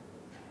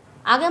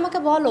 আগে আমাকে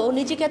বলো,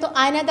 নিজেকে এত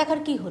আয়নায় দেখার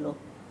কি হলো?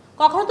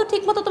 কখনো তো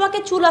ঠিক মতো তোমাকে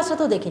চুল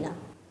আঁচড়াতেও দেখি না।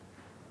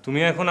 তুমি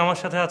এখন আমার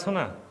সাথে আছো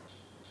না?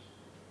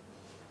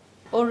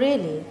 ও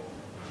রিয়েলি?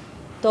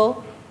 তো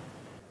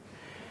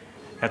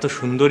এত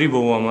সুন্দরী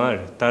বউ আমার,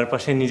 তার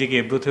পাশে নিজেকে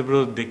এবড়ো থেবড়ো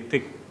দেখতে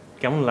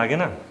কেমন লাগে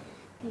না?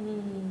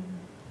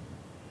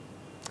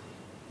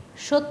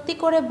 সত্যি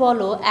করে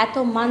বলো, এত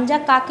মাঞ্জা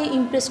কাকে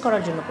ইমপ্রেস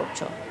করার জন্য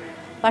করছো?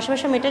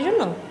 পাশাপাশি মেয়েটার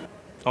জন্য?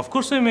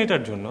 অফকোর্স ওই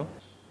মেয়েটার জন্য।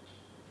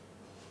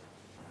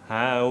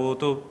 হ্যাঁ, ও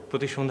তো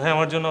প্রতি সন্ধ্যায়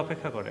আমার জন্য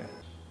অপেক্ষা করে।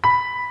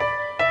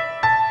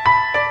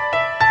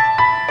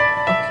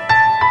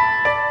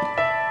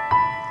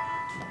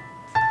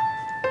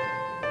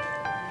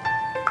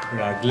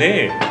 রাগলে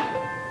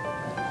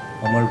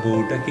আমার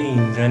বউটাকে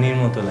ইন্দ্রাণীর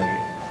মতো লাগে।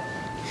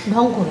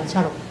 ঢং করো,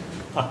 ছাড়ো।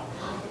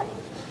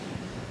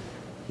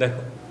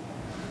 দেখো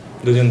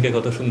দুজনকে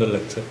কত সুন্দর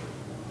লাগছে,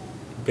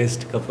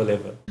 বেস্ট কাপল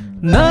এভার।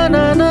 না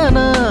না না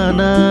না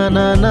না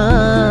না না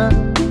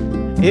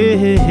এ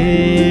হে হে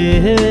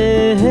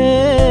হে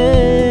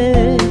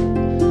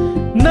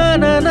না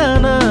না না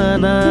না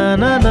না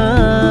না না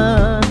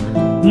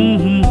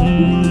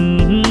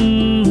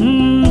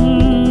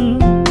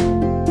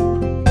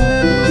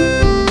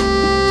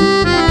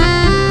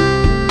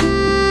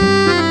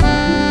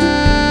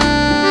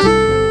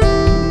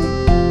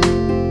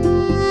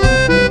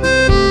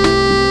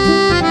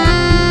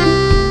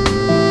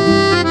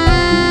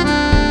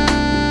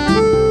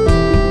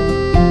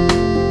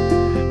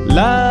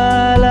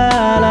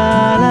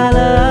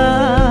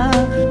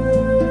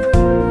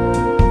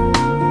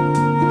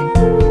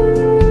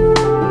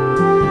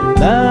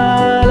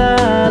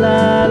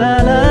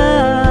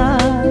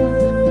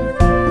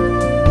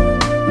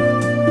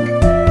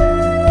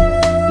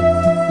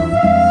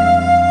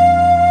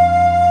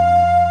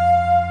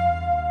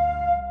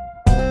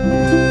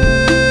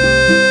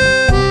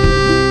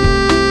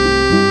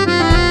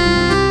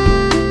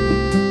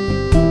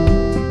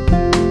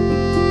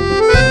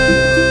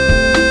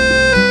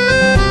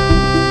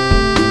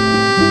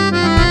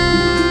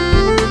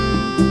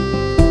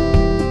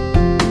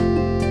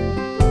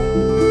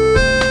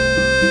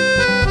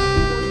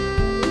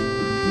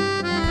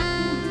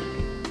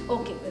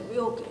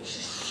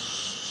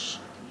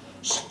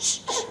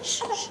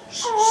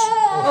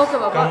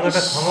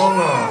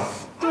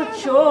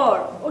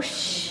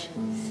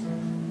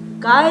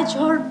গায়ে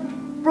ঝড়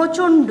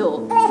প্রচন্ড,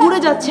 পুড়ে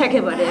যাচ্ছে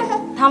একেবারে।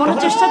 থামানোর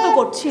চেষ্টা তো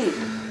করছি।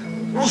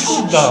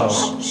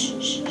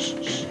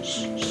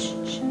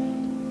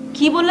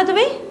 কি বললে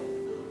তুমি?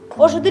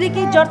 ওষুধ দিলে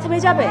কি জ্বর থেমে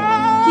যাবে?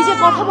 কি যে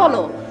কথা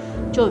বলো।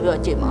 চলবে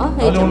আছে মা,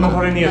 অন্য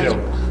ঘরে নিয়ে যাও।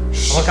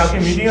 আমার কালকে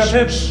মিটিং আছে,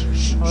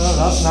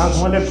 রাত না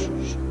ঘুমালে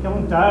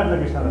কেমন টায়ার্ড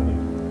লাগে সারাদিন।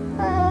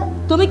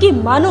 তুমি কি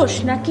মানুষ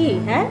নাকি?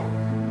 হ্যাঁ,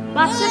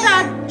 বাচ্চাটা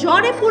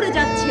জ্বরে পুড়ে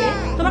যাচ্ছে,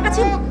 তোমার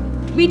কাছে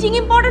মিটিং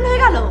ইম্পর্টেন্ট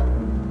হয়ে গেল?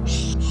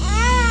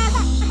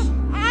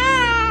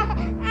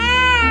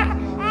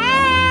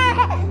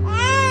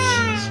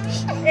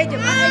 এই যে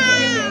মা,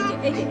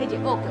 এই যে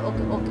ওকে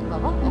ওকে ওকে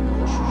বাবা, ওকে।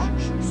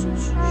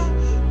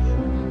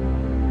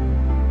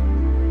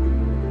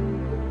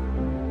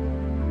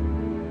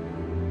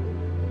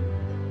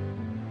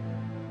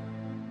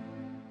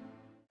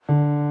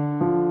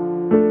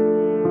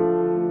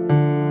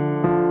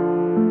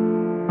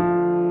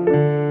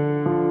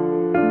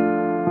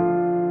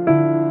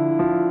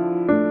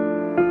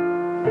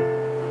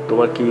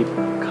 তোমার কি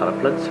খারাপ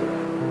লাগছে?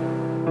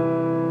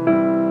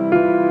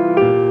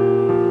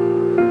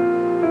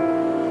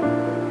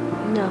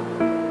 না।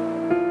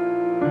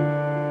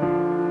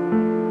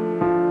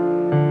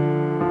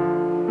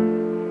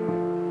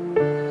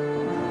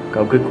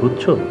 কাউকে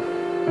খুঁজছো?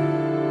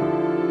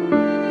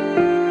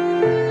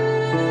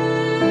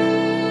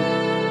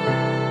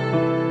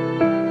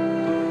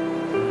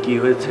 কি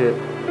হয়েছে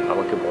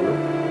আমাকে বলো।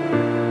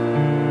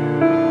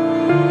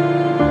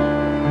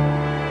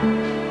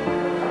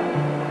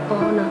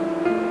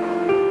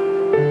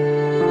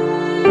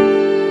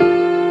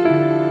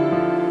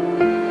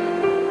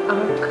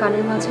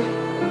 কানের মাঝে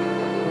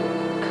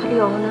খালি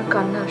অহনার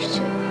কান্না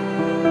আসছে।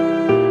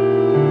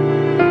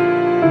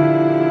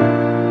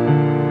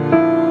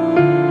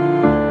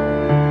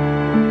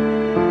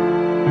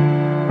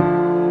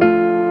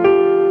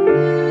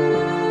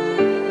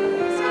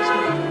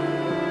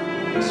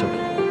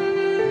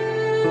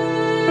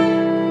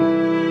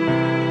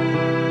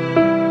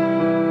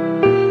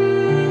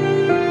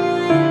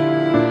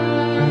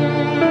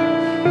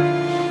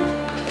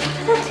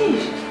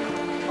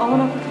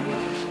 অহনা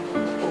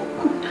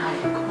খুব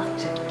টায়ার্ড,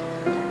 ঘুমাচ্ছে।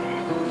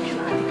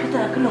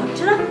 এখন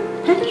হচ্ছে না।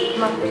 হ্যাঁ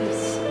মা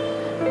প্লিজ।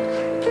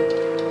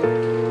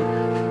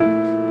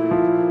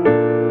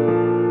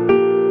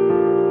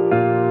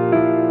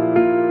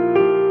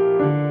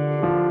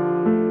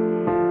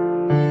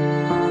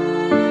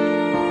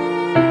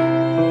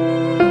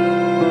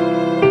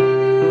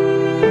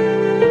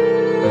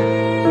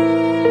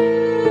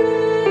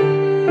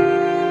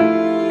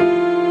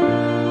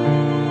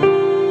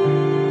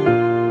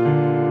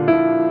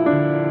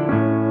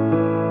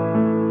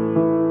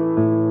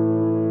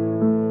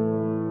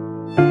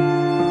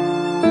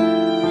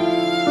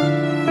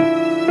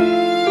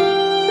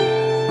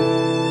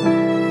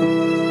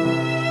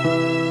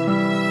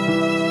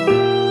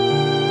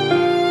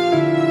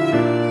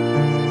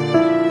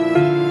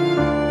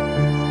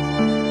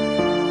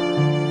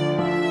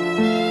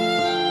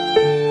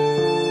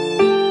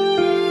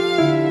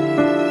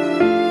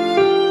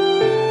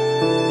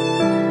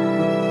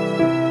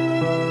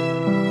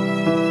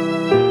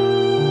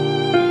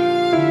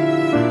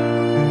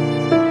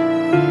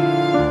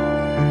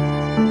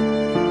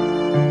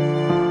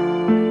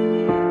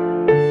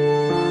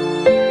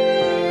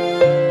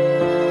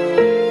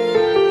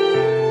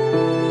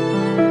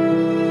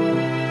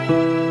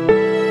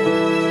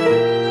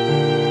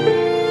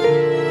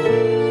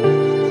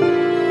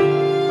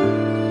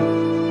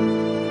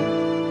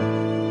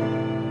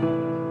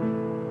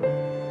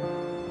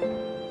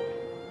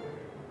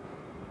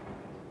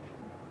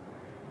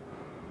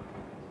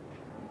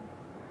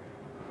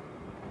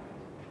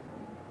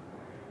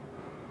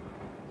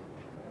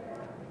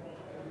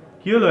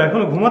 কি হলো,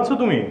 এখনো ঘুমাচ্ছ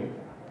তুমি?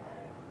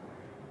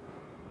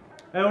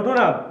 ওঠো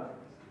না,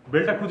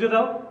 বেলটা খুঁজে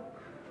দাও।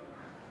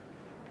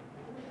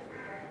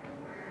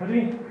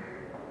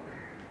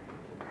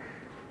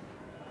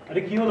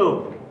 আরে কি হলো,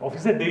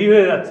 অফিসে দেরি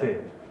হয়ে যাচ্ছে।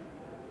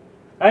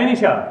 তাই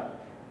নিশা,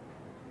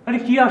 আরে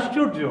কি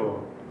আশ্চর্য।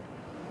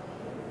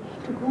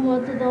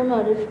 ঘুমাতে দাও না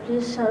রে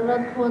প্লিজ, সারা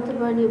রাত ঘুমাতে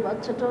পারিনি,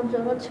 বাচ্চাটাও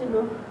জায়গা ছিল।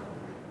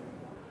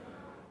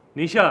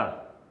 নিশা,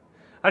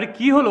 আরে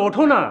কি হলো,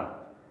 ওঠো না।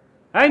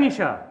 এই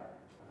নিশা,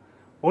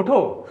 ওঠো।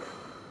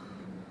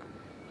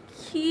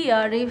 কি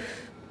আরিফ,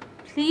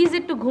 প্লিজ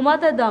একটু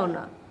ঘুমাতে দাও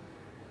না।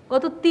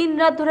 গত 3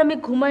 রাত ধরে আমি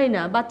ঘুমাই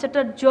না,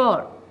 বাচ্চাটার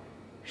জ্বর।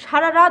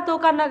 সারা রাত ও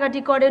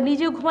কান্নাকাটি করে,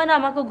 নিজেও ঘুমায় না,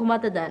 আমাকেও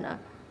ঘুমাতে দেয় না।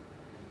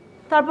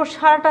 তারপর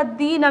সারাটা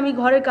দিন আমি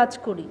ঘরের কাজ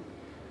করি।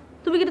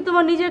 তুমি কিন্তু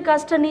তোমার নিজের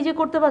কাজটা নিজে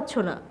করতে পারছো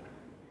না।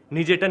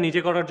 নিজেটা নিজে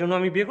করার জন্য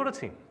আমি বিয়ে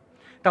করেছি,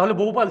 তাহলে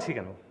বউ পালছি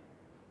কেন?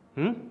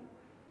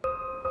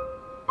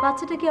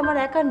 বাচ্চাটা কি আমার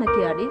একার নাকি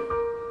আরিফ?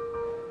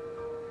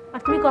 আর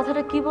তুমি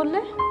কথাটা কি বললে,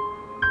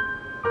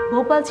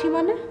 বউ পালছি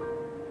মানে?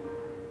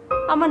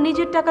 আমার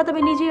নিজের টাকা তো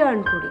আমি নিজেই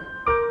আর্ন করি।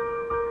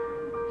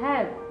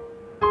 হ্যাঁ,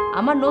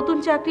 আমার নতুন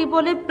চাকরি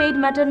বলে পেইড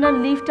ম্যাটারনাল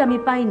লিভটা আমি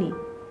পাইনি,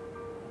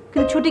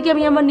 কিন্তু ছুটি কি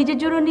আমি আমার নিজের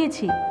জন্য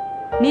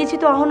নিয়েছি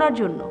তো অহনার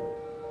জন্য।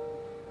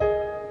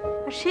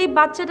 আর সেই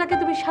বাচ্চাটাকে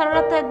তুমি সারা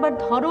রাত একবার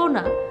ধরো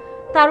না,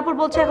 তার উপর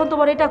বলছো এখন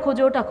তোমার এটা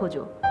খোঁজো ওটা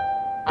খোঁজো।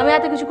 আমি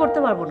এত কিছু করতে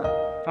পারবো না।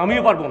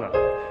 আমিও পারবো না,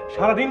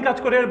 সারাদিন কাজ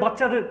করে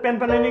বাচ্চাদের প্যান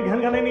প্যানানি ঘ্যান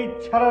ঘ্যানানি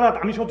সারা রাত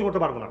আমি সহ্য করতে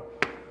পারবো না।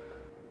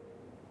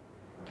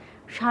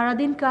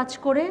 সারাদিন কাজ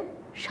করে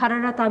সারা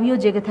রাত আমিও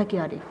জেগে থাকি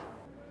আরিফ।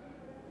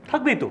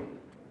 থাকবেই তো।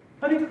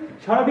 আরে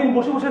সারাদিন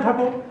বসে বসে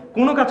থাকো,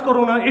 কোনো কাজ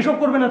করো না, এসব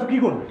করবে না তো কি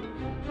করবে?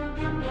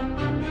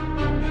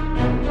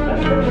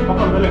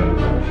 সকালবেলা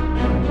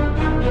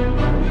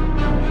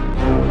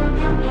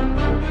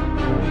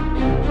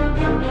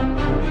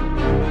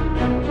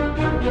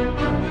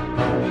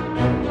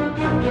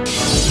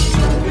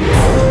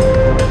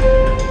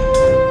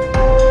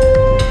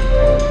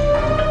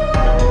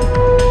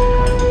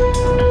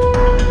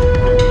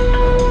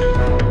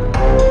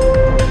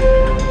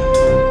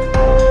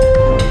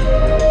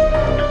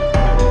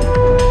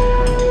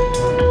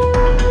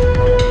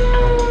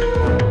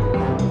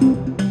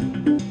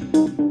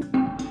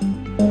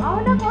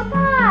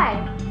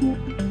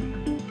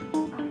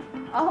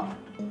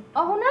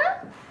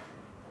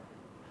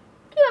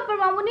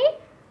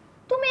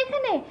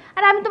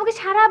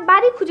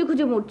খুঁজে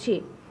খুঁজে মরছি।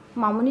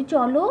 মামুনি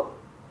চলো,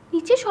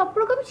 নিচে সব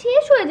প্রোগ্রাম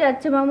শেষ হয়ে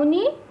যাচ্ছে।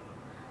 মামুনি,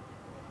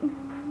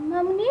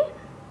 মামুনি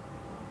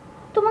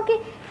তোমাকে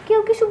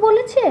কেউ কিছু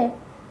বলেছে?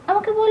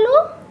 আমাকে বলো।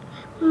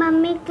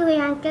 মাম্মি তুই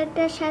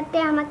আঙ্কেলটার সাথে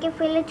আমাকে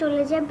ফেলে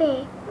চলে যাবে?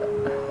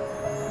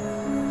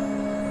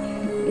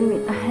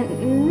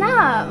 না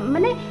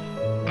মানে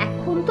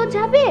এখন তো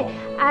যাবে,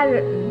 আর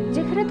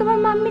যেখানে তোমার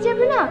মাম্মি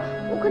যাবে না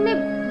ওখানে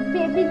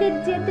বেবিদের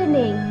যেতে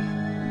নেই।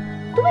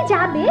 তুমি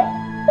যাবে,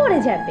 পরে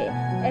যাবে,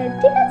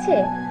 ঠিক আছে?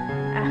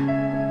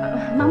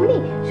 মামুনি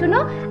শোনো,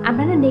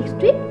 আমরা না নেক্সট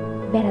উইক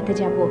বেড়াতে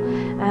যাব,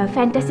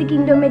 ফ্যান্টাসি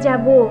কিংডমে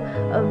যাব,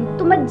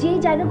 তোমার যে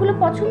জায়গাগুলো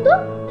পছন্দ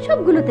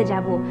সবগুলোতে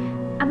যাব।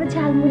 আমরা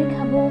ঝালমুড়ি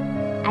খাবো,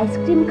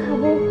 আইসক্রিম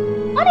খাবো,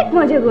 অনেক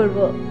মজা করব।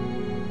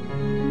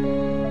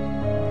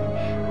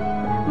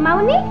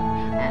 মামুনি,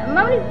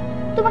 মামুনি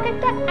তোমাকে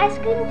একটা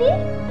আইসক্রিম দিই।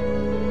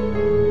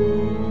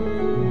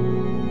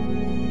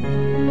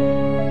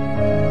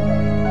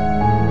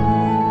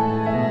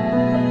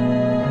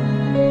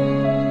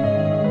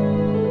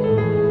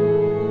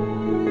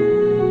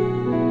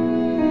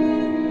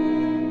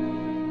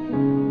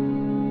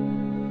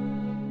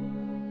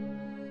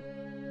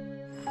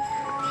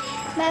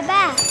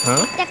 বাবা,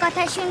 একটা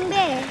কথা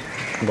শুনবে?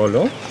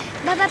 বলো।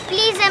 বাবা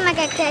প্লিজ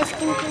আমাকে একটা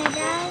আইসক্রিম কিনে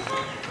দাও।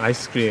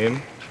 আইসক্রিম?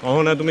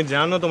 না, তুমি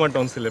জানো তোমার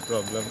টনসিলের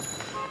প্রবলেম।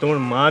 তোমার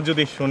মা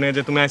যদি শোনে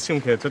যে তুমি আইসক্রিম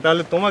খেয়েছো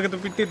তাহলে তোমাকে তো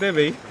পিট্টি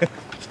দেবেই,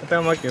 সাথে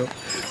আমাকেও।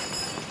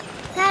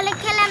 তাহলে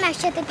খেলাম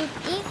একসাথে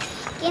পিট্টি,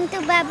 কিন্তু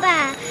বাবা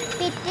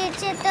পিট্টির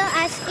চেয়ে তো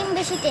আইসক্রিম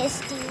বেশি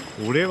টেস্টি।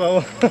 ওরে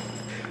বাবা,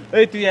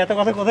 এই তুই এত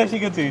কথা কোথায়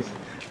শিখেছিস?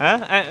 হ্যাঁ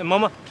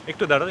মামা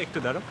একটু দাঁড়াও, একটু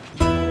দাঁড়াও।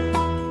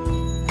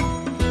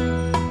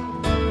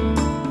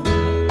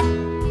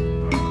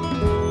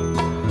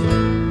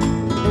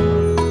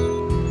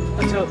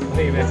 আচ্ছা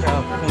ভাই, একটা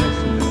ফোন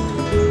এসেছিল।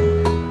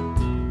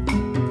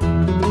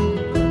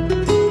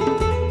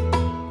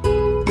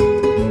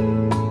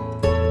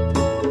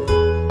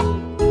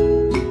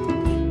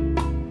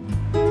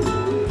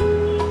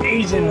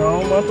 এই যে নাও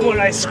মা তোমার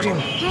আইসক্রিম।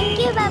 থ্যাংক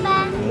ইউ বাবা।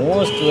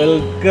 Most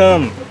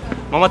welcome.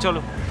 মামা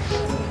চলো।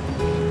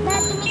 বাবা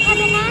তুমি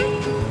খাবে না?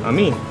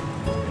 আমি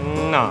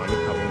না, আমি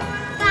খাবো না।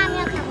 তো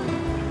আমিও খাবো না।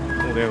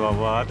 ওরে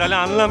বাবা, তাহলে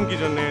আনলাম কি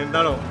জন্যে?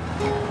 দাঁড়াও,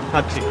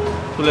 খাচ্ছি,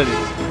 তুলে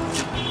দিচ্ছি।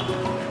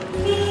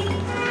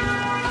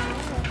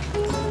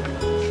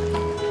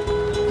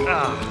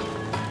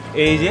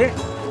 এই যে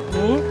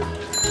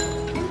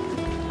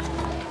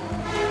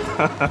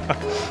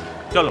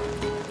চলো।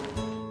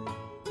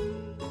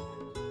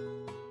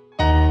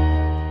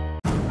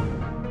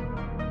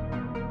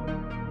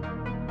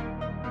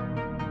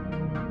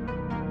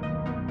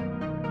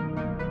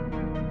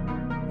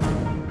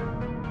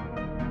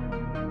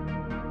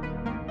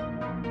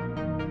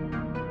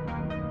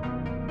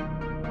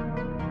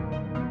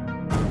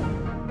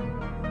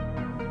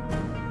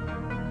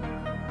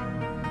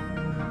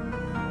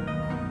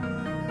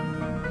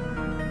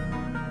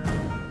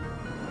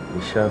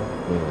 নিশা,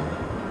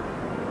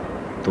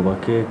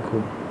 তোমাকে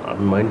খুব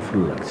আনমাইন্ডফুল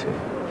লাগছে।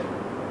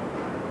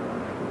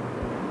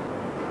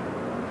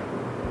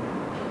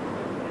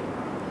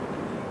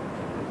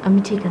 আমি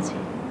ঠিক আছি।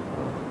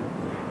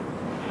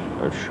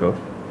 শিওর?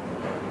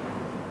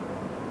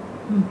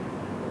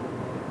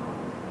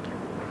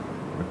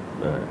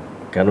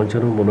 কেন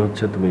যেন মনে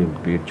হচ্ছে তুমি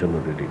বিয়ের জন্য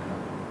রেডি না।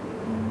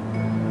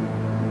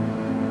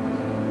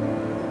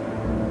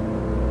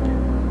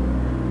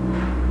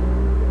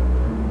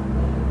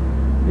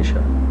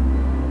 নিশা,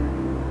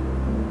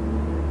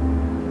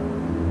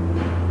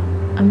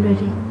 I'm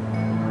ready.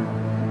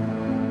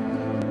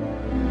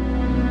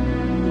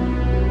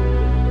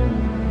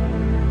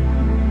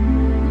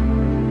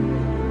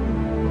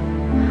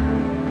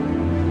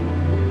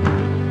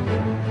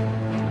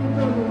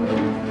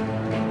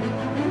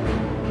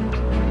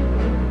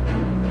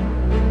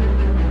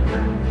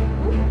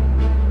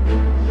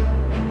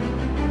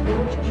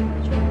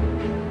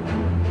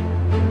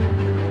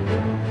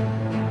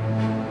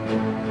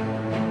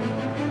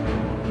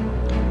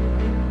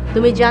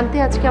 তুমি জানতে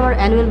আজকে আমার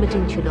অ্যানুয়াল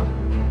মিটিং ছিল।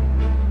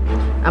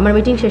 আমার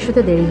মিটিং শেষ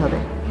হতে দেরি হবে,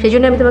 সেই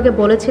জন্য আমি তোমাকে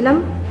বলেছিলাম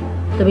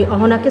তুমি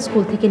অহনাকে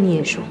স্কুল থেকে নিয়ে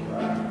এসো।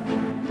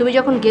 তুমি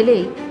যখন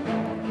গেলেই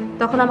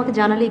তখন আমাকে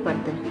জানালেই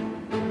পারতে।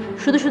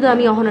 শুধু শুধু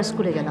আমি অহনার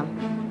স্কুলে গেলাম।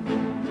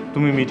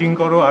 তুমি মিটিং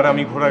করো আর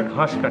আমি ঘোড়ার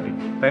ঘাস কাটি,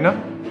 তাই না?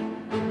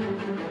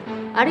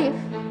 আরিফ,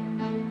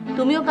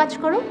 তুমিও কাজ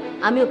করো,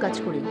 আমিও কাজ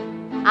করি।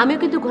 আমিও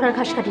কিন্তু ঘোড়ার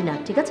ঘাস কাটি না,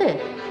 ঠিক আছে?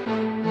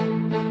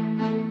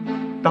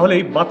 তাহলে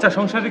এই বাচ্চা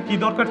সংসারে কি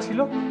দরকার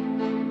ছিল?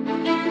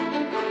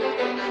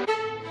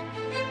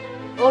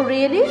 ও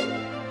রিয়েলি?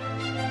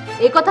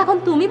 এই কথা এখন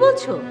তুমি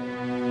বলছো?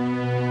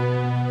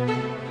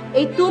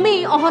 এই তুমি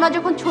অহনা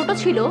যখন ছোট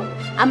ছিল,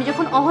 আমি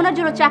যখন অহনার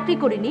জন্য চাকরি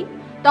করিনি,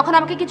 তখন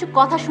আমাকে কিছু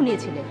কথা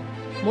শুনিয়েছিলে,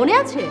 মনে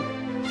আছে?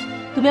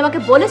 তুমি আমাকে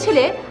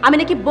বলেছিলে আমি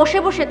নাকি বসে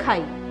বসে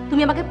খাই,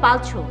 তুমি আমাকে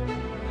পালছো।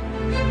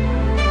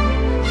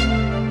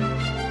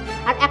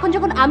 আর এখন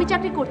যখন আমি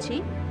চাকরি করছি,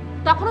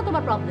 তখনও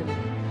তোমার প্রবলেম।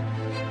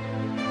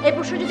 এই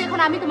প্রশ্ন যদি এখন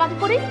আমি তোমাকে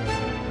করি?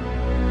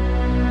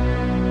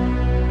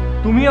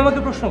 তুমি আমাকে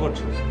প্রশ্ন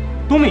করছো?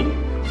 তুমি?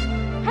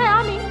 হ্যাঁ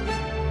আমি।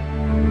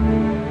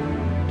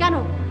 কেন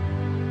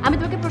আমি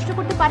তোমাকে প্রশ্ন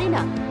করতে পারি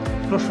না?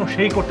 প্রশ্ন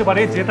সেই করতে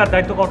পারে যে তার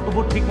দায়িত্ব কর্তব্য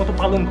ঠিক মতো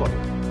পালন করে।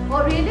 ও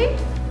রিয়েলি?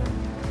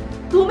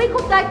 তুমি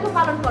খুব দায়িত্ব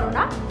পালন করো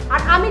না,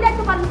 আর আমি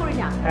দায়িত্ব পালন করি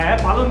না? হ্যাঁ,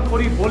 পালন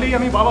করি বলেই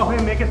আমি বাবা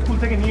হয়ে মেয়েকে স্কুল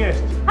থেকে নিয়ে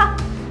এসেছি।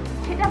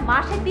 সেটা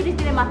মাসে 30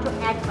 দিনে মাত্র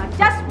একবার,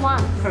 জাস্ট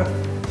ওয়ান।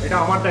 এটা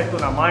আমার দায়িত্ব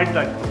না, মায়ের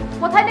দায়িত্ব।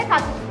 কোথায় লেখা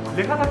আছে?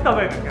 লেখা থাকতে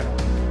হবে না কেন?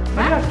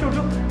 আশ্চর্য,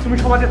 তুমি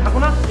সমাজে থাকো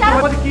না?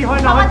 সমাজে কি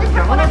হয় না হয়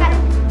জানো না?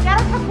 কেন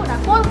থাকবো না?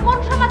 কোন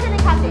সমাজে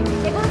লেখা আছে?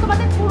 এগুলো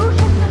তোমাদের পুরুষ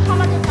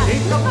সমাজের কাজ।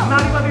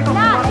 নারীবাদী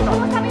না, এই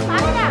সমস্ত আমি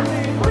মানি না।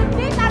 তুমি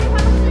প্লিজ নারী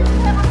মানুষ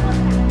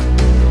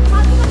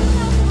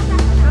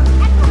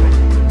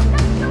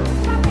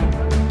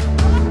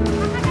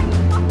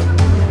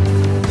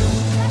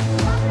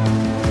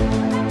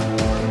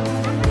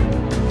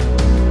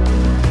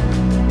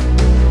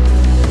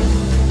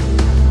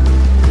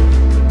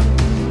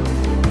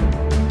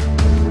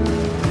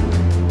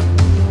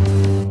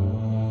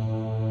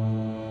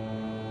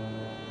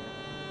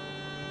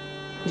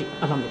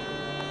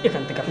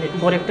এখান থেকে আপনি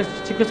ঘরে একটা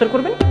সিগনেচার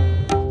করবেন।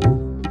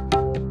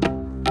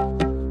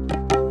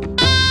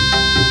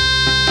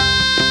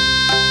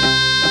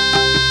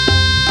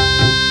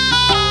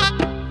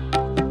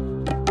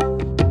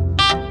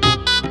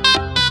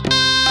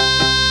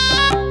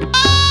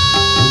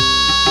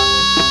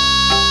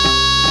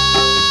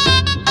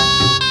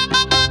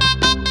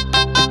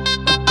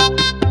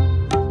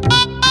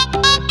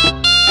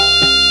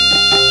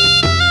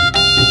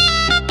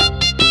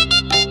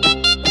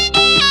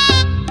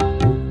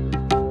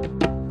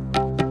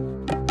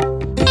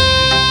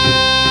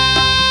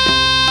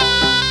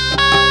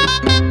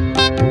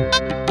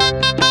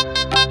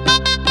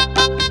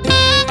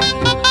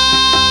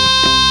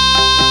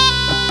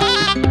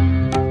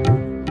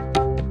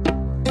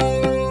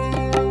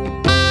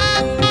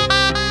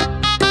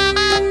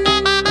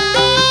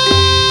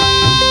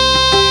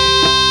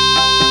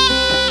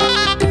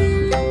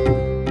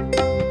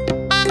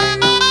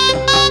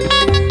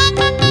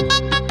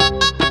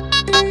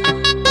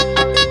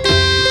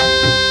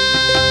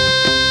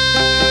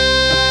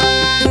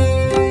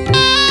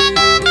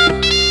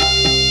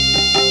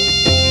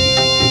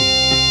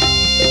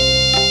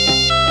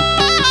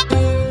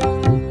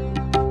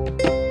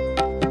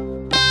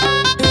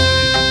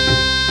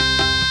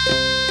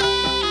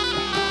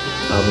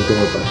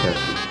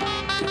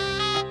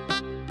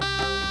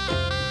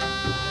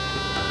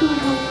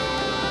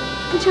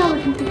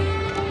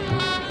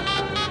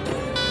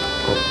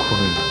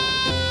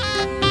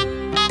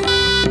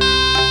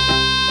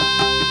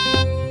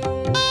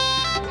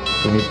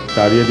 তুমি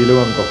তাড়িয়ে দিলেও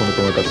আমি কখনো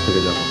তোমার কাছ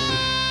থেকে যাব না,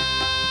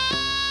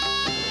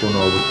 কোনো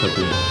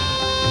অবস্থাতেই না।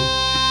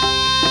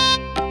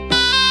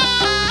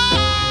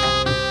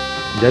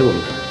 যাই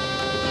বলো,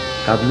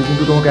 কাঁদলে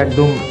কিন্তু তোমাকে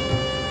একদম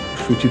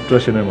সুচিত্রা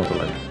সেনের মতো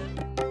লাগে।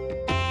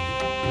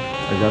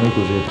 জানো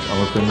তো যে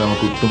আমার ফ্রেন্ড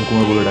আমাকে উত্তম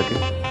কুমার বলে ডাকে।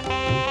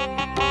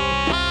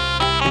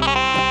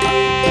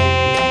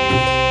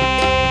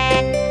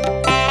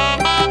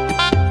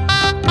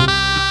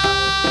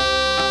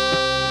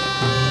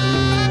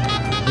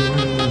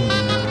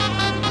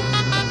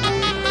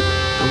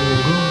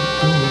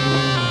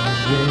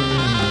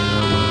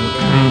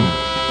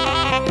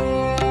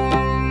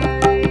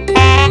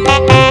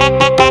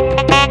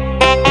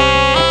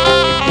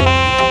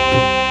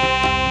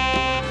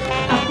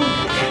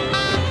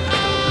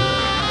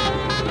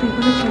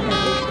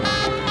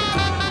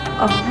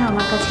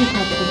 পাশেই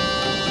থাকবে।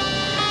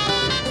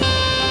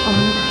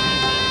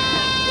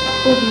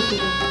 ও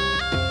ভিতরে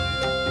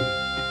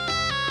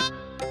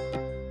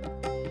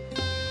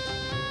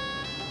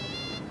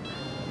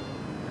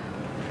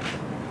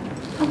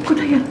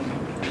কোথায় গেল?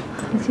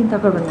 চিন্তা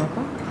করবেন না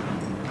আপা,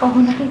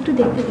 অহনাকে একটু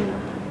দেখতে গেল।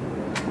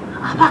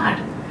 আবার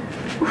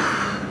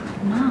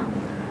মা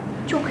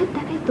চোখের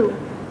দেখাই তো।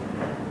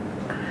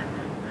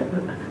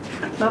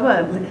 বাবা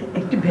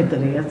একটু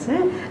ভেতরে গেছে,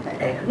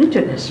 এখনই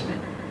চলে আসবে।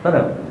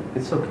 না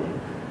it's okay.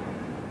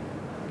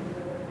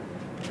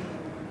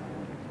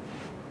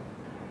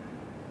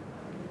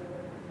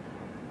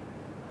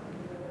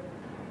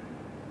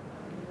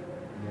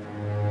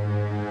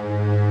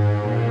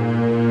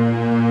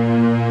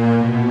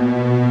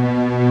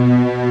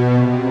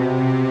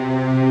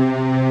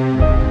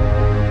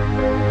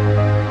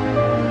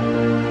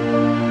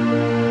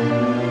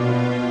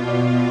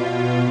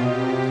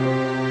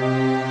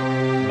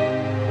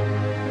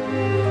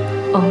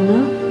 Ahana,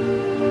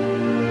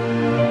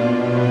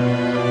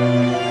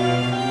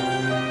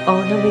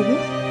 Ahana baby,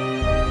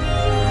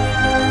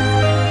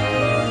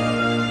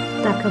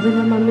 তাকাবে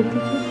না মামের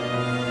দিকে?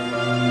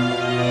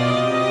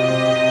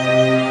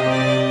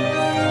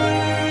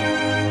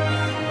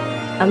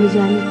 আমি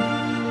জানি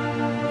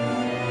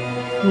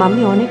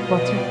মামি অনেক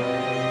পচা,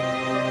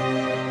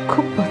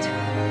 খুব পচা।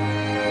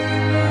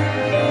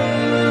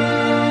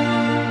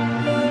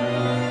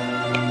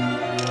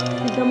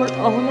 কিন্তু আমার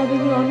অহনা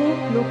বেবি অনেক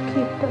লক্ষ্মী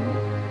একটা মেয়ে।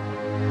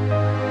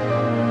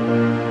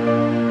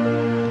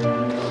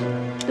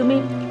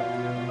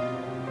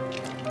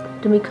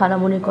 তুমি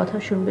খালামণির কথা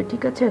শুনবে,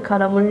 ঠিক আছে?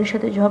 খালামণির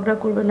সাথে ঝগড়া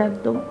করবে না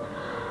একদম।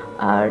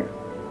 আর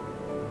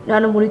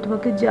নানামণি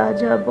তোমাকে যা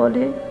যা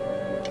বলে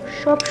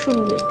সব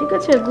শুনবে, ঠিক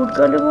আছে? গুড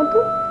গার্লের মতো।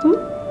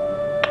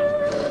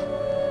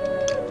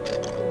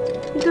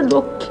 কিন্তু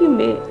লক্ষ্মী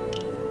মেয়ে।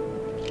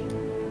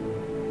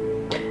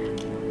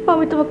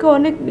 আমি তোমাকে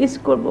অনেক মিস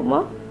করবো মা।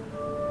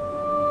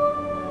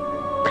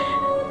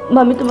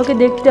 আমি তোমাকে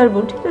দেখতে আসবো,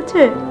 ঠিক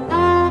আছে?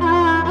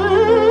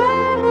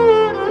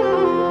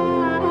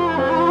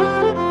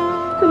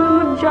 তুমি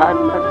আমার জান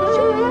না।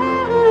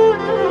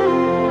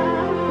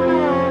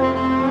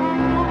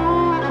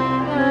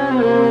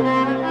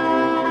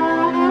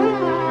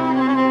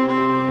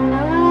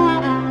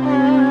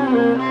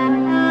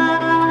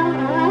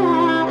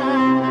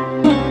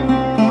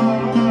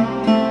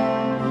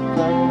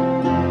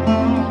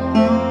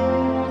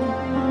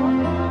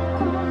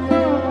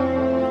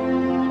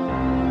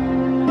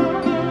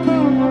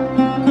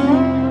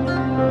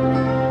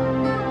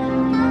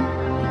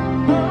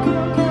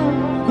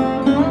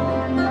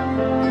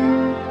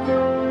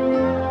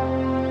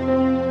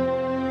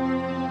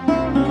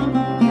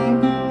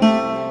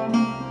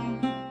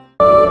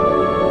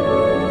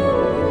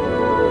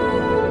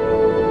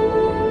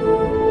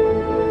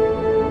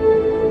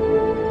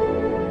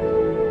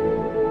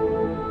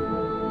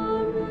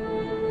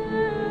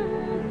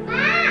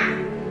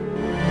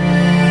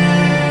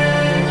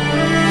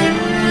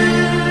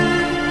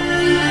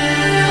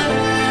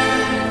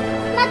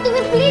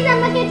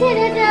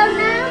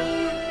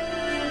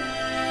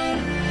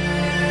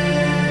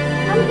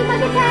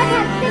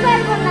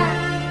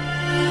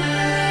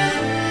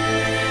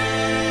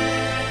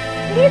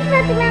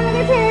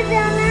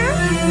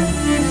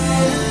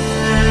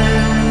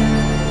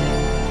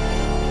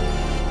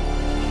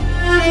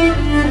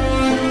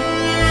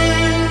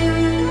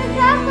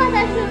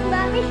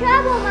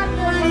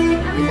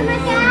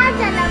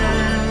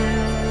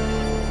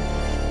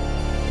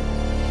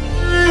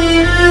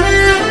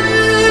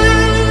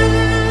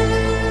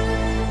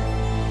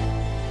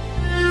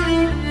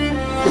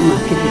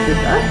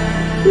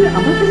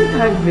 আমার কাছে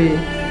থাকবে।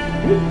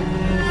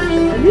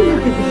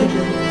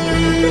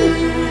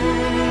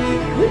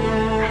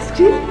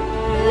 আইসক্রিম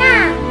না,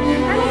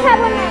 আমি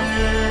খাবো না।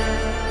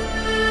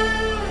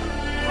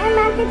 আমি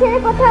মাকে ছেড়ে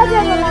কোথাও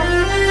যাবো না।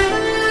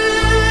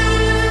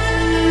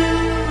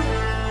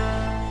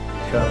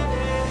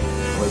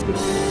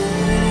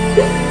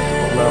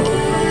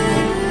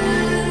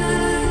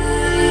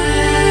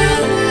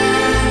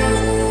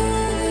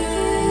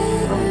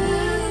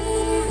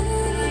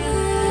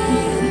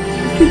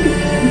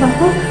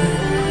 বাবা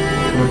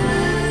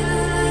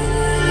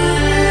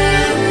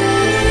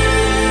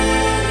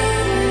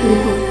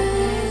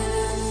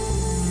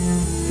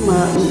মা,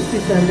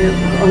 তুই তাহলে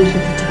আমার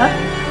সাথে থাক।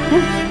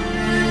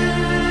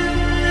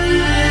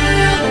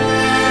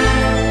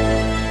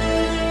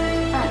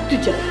 তুই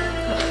চল,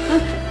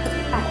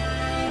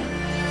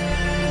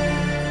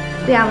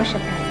 তুই আমার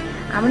সাথে আয়,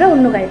 আমরা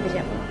অন্য গাড়িতে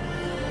যাবো।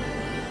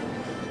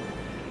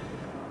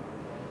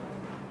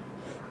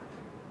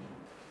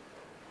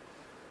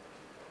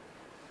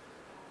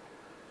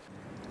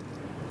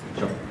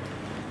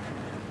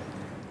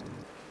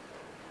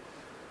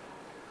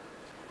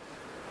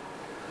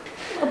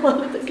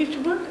 ভালো থাকিস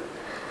মা।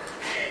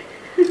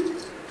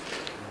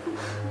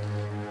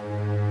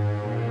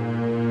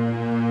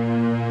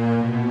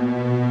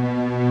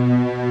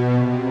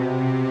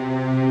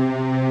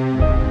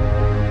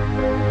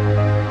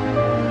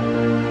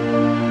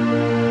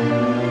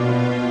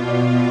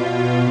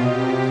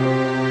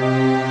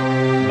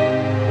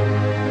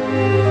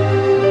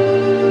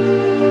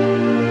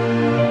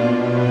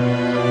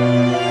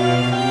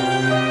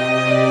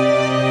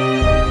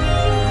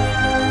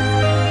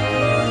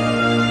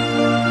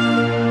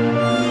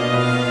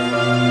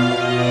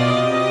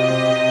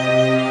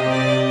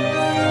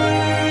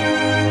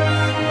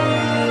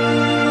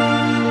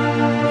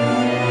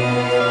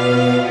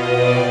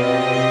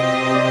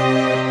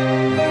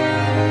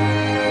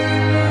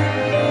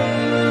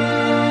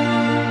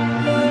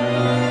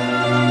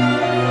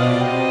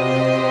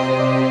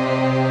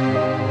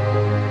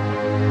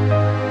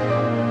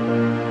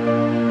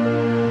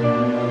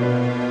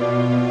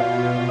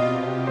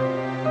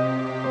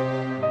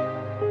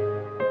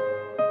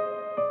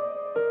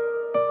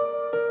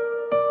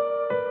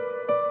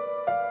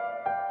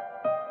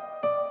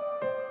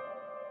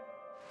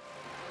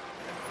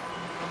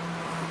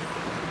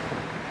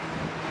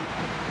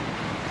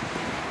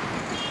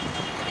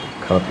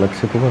 খারাপ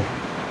লাগছে তোমার?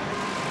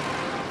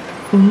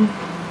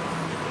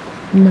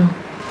 না,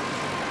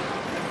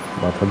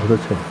 মাথা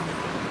ধরেছে?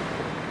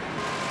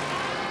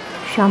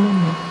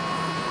 সামান্য।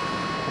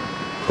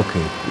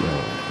 ওকে,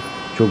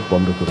 চোখ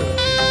বন্ধ করে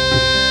রাখো।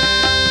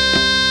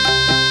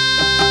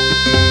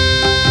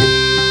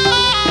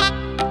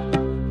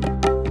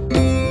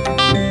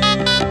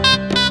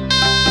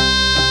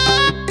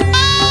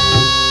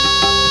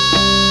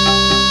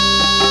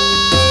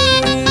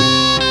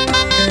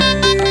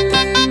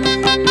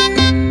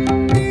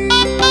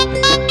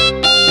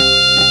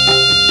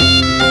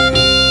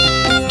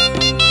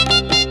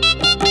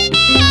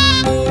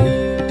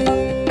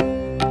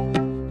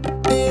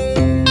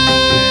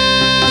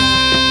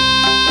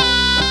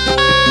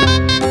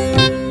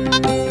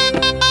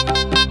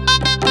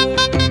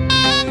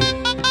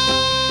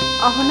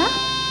 অহনা,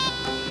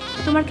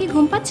 তোমার কি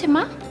ঘুম পাচ্ছে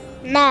মা?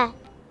 না।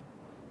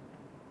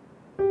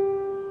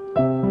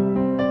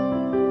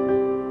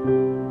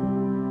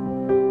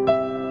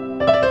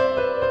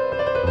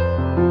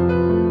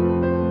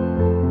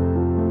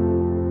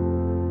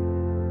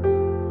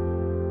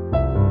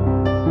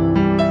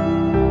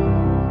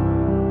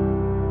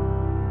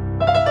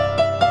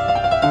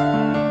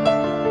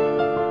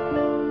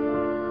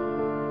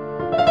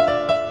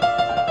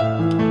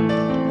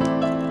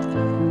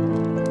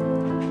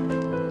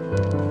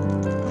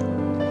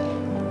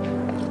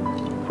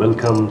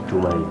 Welcome to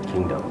my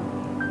kingdom.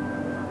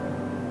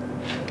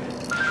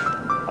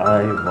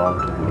 I want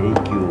to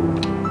make you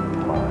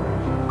my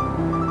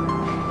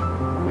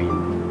queen.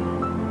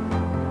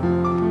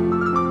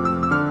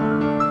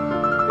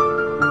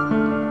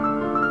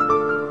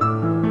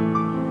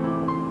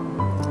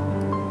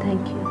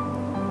 Thank you.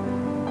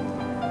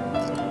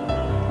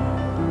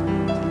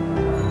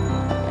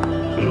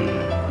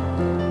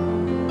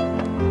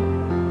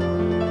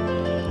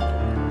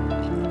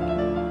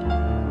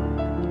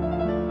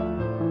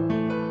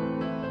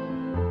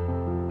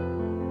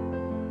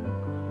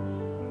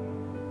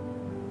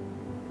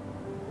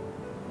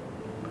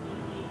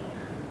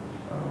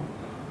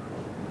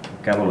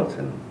 কেমন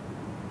আছেন?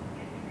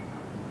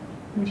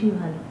 জি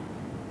ভালো।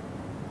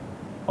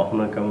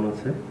 অহনা কেমন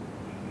আছে?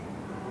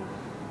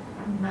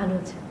 ভালো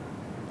আছে,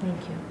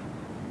 থ্যাংক ইউ।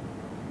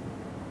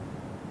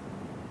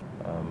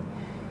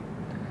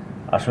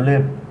 আসলে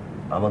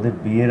আমাদের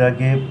বিয়ের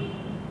আগে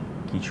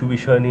কিছু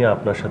বিষয় নিয়ে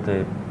আপনার সাথে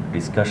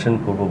ডিসকাশন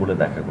করব বলে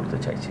দেখা করতে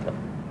চাইছিলাম।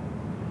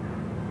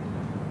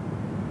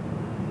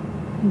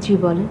 জি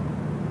বলেন।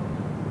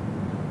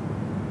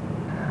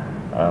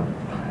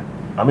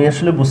 আমি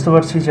আসলে বুঝতে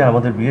পারছি যে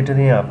আমাদের বিয়েটা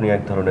নিয়ে আপনি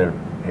এক ধরনের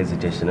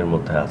হেজিটেশনের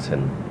মধ্যে আছেন,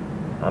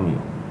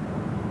 আমিও।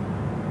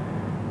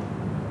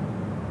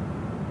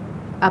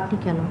 আপনি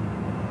কেন?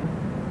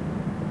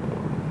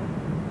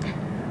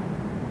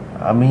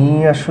 আমি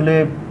আসলে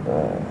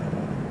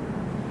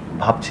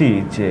ভাবছি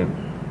যে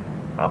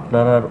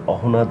আপনার আর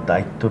অহনার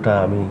দায়িত্বটা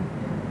আমি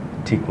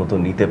ঠিক মতো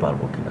নিতে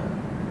পারবো কিনা।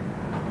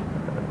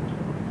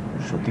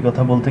 সত্যি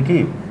কথা বলতে কি,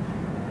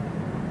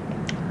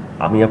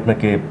 আমি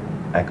আপনাকে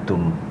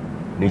একদম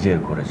নিজের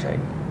করে চাই।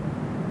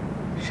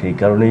 সেই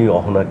কারণেই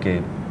অহনাকে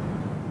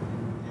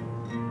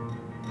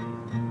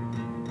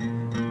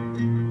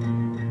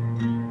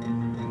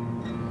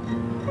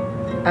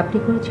আপনি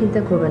কোনো চিন্তা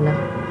করবেন না,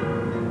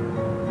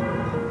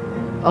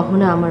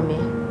 অহনা আমার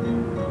মেয়ে,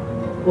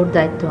 ওর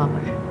দায়িত্ব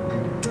আমার।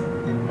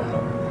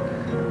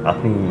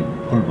 আপনি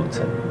ভুল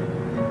বুঝছেন।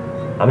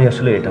 আমি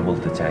আসলে এটা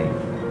বলতে চাই,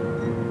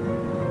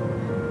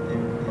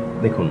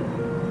 দেখুন,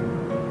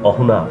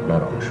 অহনা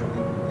আপনার অংশ।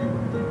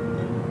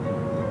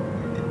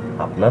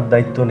 আপনার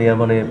দায়িত্ব নেওয়া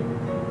মানে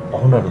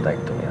অহনারও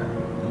দায়িত্ব নেওয়া।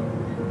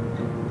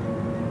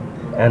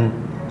 And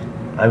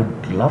I would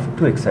love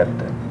to accept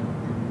that.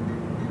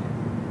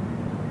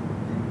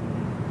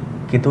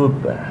 কিন্তু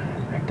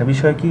একটা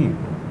বিষয় কি,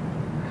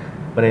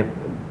 মানে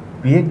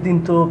বিয়ের দিন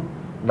তো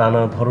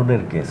নানা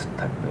ধরনের গেস্ট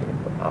থাকবে,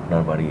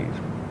 আপনার বাড়ির,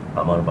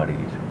 আমার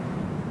বাড়ির।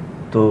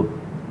 তো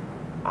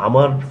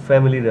আমার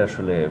ফ্যামিলির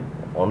আসলে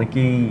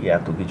অনেকেই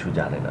এত কিছু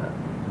জানে না।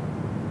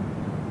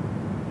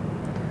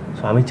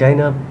 সো আমি চাই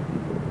না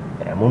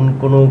এমন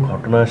কোনো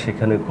ঘটনা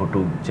সেখানে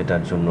ঘটুক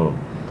যেটার জন্য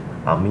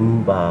আমি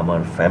বা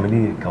আমার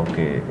ফ্যামিলির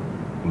কাউকে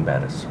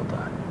এম্বারেস হতে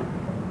হয়।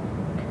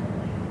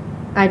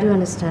 I do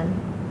understand.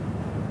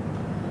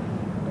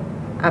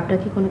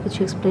 আপনাকে কোনো কিছু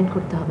এক্সপ্লেন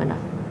করতে হবে না,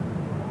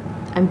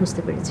 আমি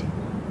বুঝতে পেরেছি।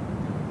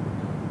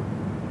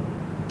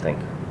 Thank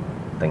you,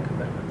 thank you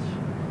very much.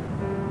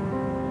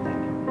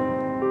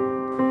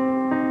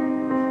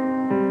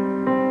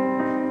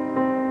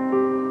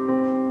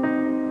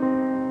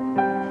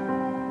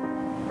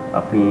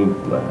 আপনি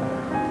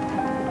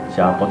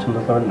চা পছন্দ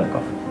করেন না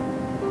কফি?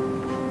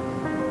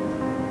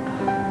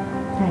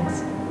 থ্যাঙ্কস।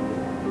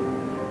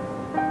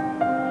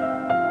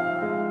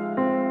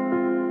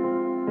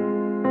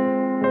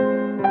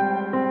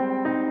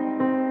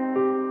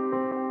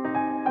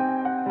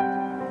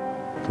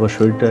 তোমার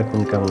শরীরটা এখন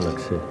কেমন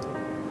লাগছে?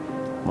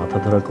 মাথা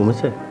ধরা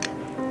কমেছে?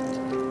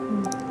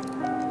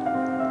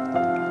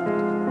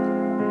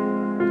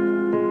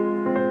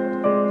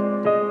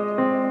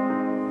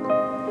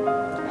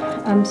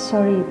 আই এম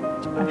সরি,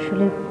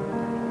 আসলে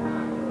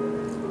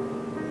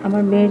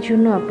আমার মেয়ের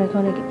জন্য আপনাকে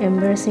অনেক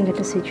এম্বারাসিং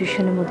একটা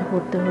সিচুয়েশনের মধ্যে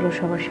পড়তে হলো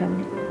সবার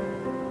সামনে।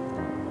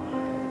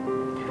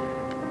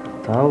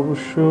 তা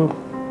অবশ্য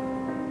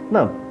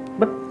না,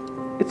 বাট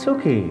ইটস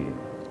ওকে।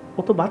 ও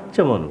তো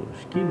বাচ্চা মানুষ,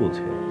 কি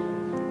বোঝে।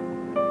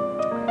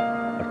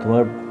 আর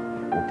তোমার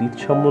অতীত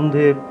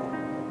সম্বন্ধে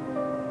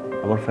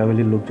আমার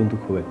ফ্যামিলির লোকজন তো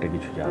খুব একটা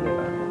কিছু জানে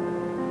না,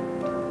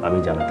 আমি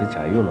জানাতে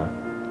চাইও না।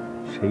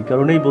 সেই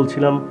কারণেই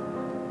বলছিলাম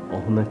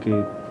অহনাকে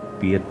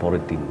বিয়ের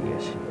পরের দিন নিয়ে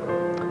আসি।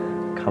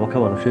 খামাখা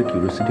মানুষের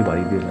কিউরিওসিটি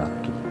বাড়িয়ে দিয়ে লাভ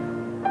কি?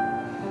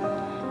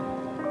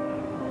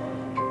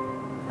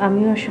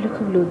 আমিও আসলে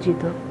খুব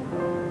লজ্জিত।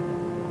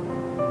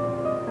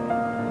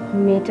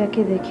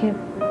 মেয়েটাকে দেখে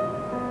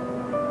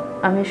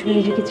আমি আসলে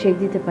নিজেকে চেক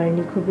দিতে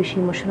পারিনি, খুব বেশি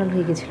ইমোশনাল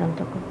হয়ে গেছিলাম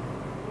তখন।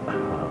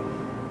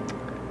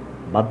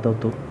 বাদ দাও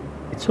তো,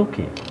 ইটস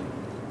ওকে।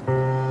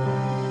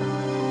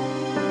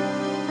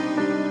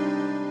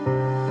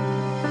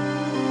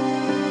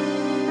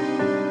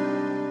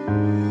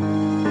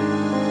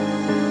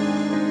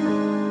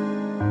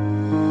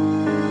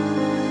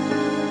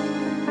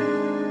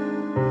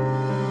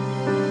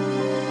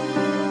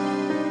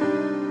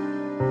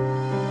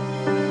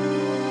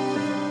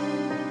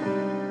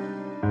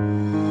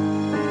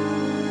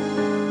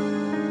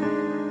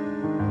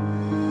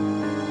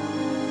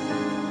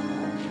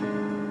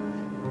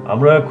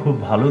 আমরা খুব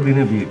ভালো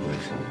দিনে বিয়ে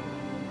করেছি।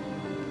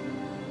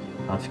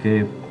 আজকে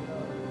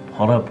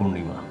ভরা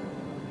পূর্ণিমা।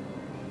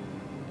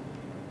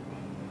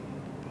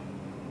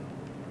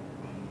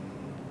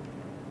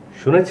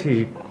 শুনেছি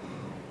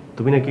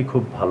তুমি নাকি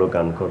খুব ভালো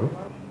গান করো।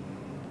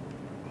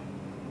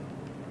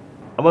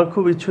 আমার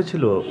খুব ইচ্ছে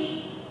ছিল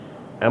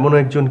এমন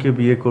একজনকে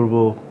বিয়ে করব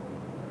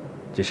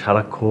যে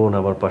সারাক্ষণ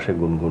আমার পাশে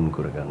গুনগুন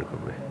করে গান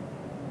করবে।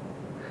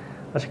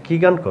 আচ্ছা, কি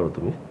গান করো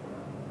তুমি?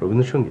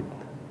 রবীন্দ্রসঙ্গীত?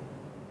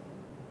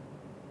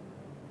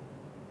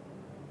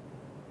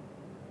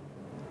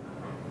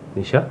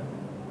 নিশা,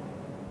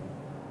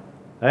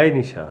 এই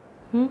নিশা,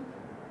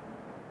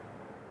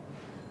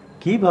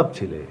 কি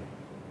ভাবছিলে?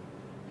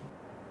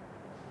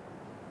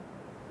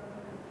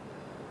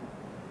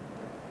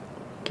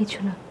 কিছু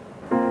না।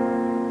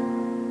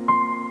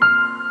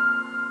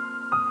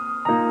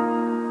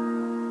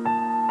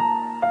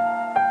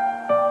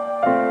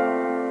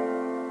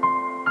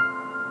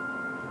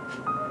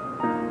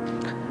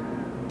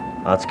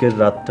 আজকের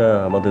রাতটা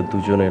আমাদের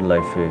দুজনের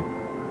লাইফে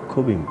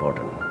খুব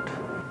ইম্পর্ট্যান্ট।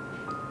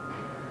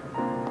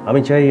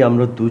 আমি চাই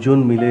আমরা দুজন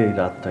মিলে এই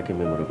রাতটাকে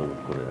মেমোরেবল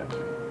করে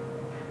রাখি।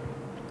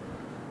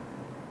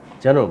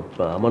 জানো,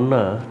 আমার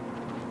না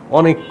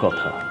অনেক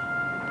কথা,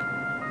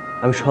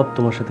 আমি সব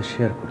তোমার সাথে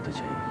শেয়ার করতে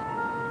চাই।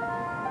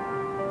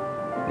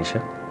 নিশা,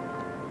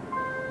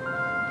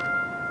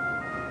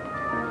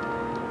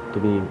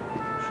 তুমি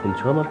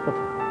শুনছো আমার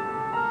কথা?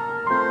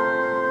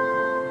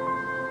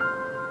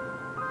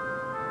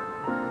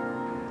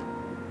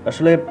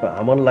 আসলে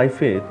আমার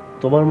লাইফে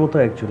তোমার মতো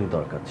একজনই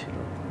দরকার ছিল।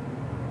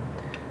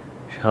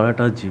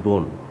 সারাটা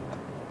জীবন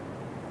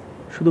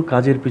শুধু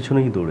কাজের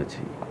পিছনেই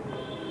দৌড়েছি,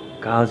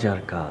 কাজ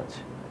আর কাজ।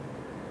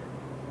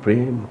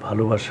 প্রেম,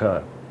 ভালোবাসা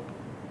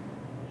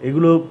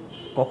এগুলো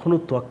কখনো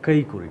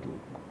তোয়াক্কাই করিনি।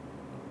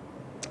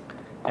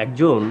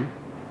 একজন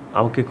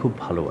আমাকে খুব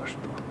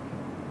ভালোবাসত,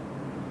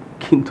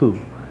 কিন্তু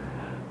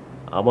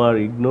আমার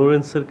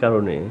ইগনোরেন্সের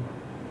কারণে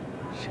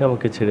সে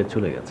আমাকে ছেড়ে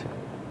চলে গেছে।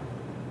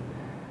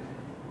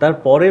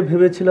 তারপরে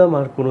ভেবেছিলাম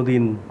আর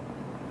কোনোদিন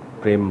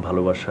প্রেম,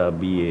 ভালোবাসা,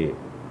 বিয়ে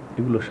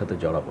এগুলোর সাথে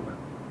জড়াবো না।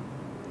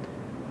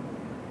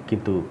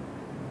 কিন্তু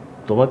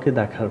তোমাকে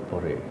দেখার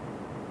পরে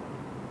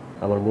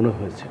আমার মনে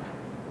হয়েছে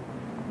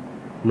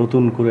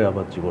নতুন করে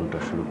আবার জীবনটা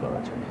শুরু করা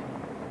যায়।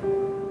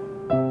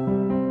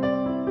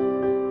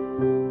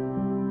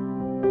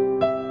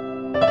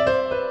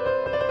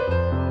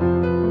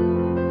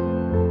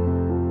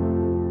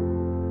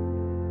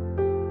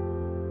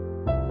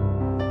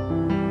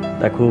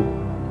 দেখো,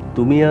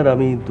 তুমি আর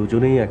আমি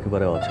দুজনেই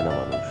একেবারে অচেনা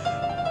মানুষ।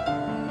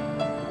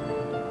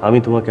 আমি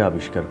তোমাকে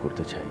আবিষ্কার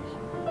করতে চাই।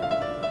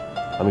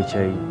 আমি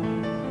চাই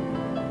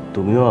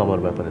তুমিও আমার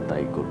ব্যাপারে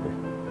তাই করবে।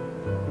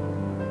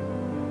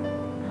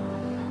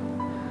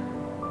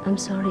 আই এম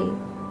সরি,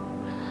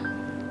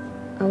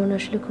 আমার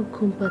আসলে খুব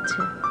ঘুম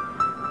পাচ্ছে,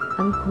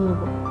 আমি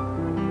ঘুমাবো।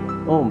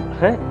 ও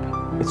হ্যাঁ,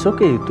 ইটস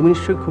ওকে। তুমি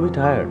নিশ্চয়ই খুবই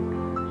টায়ার্ড,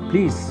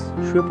 প্লিজ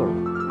শুয়ে পড়ো।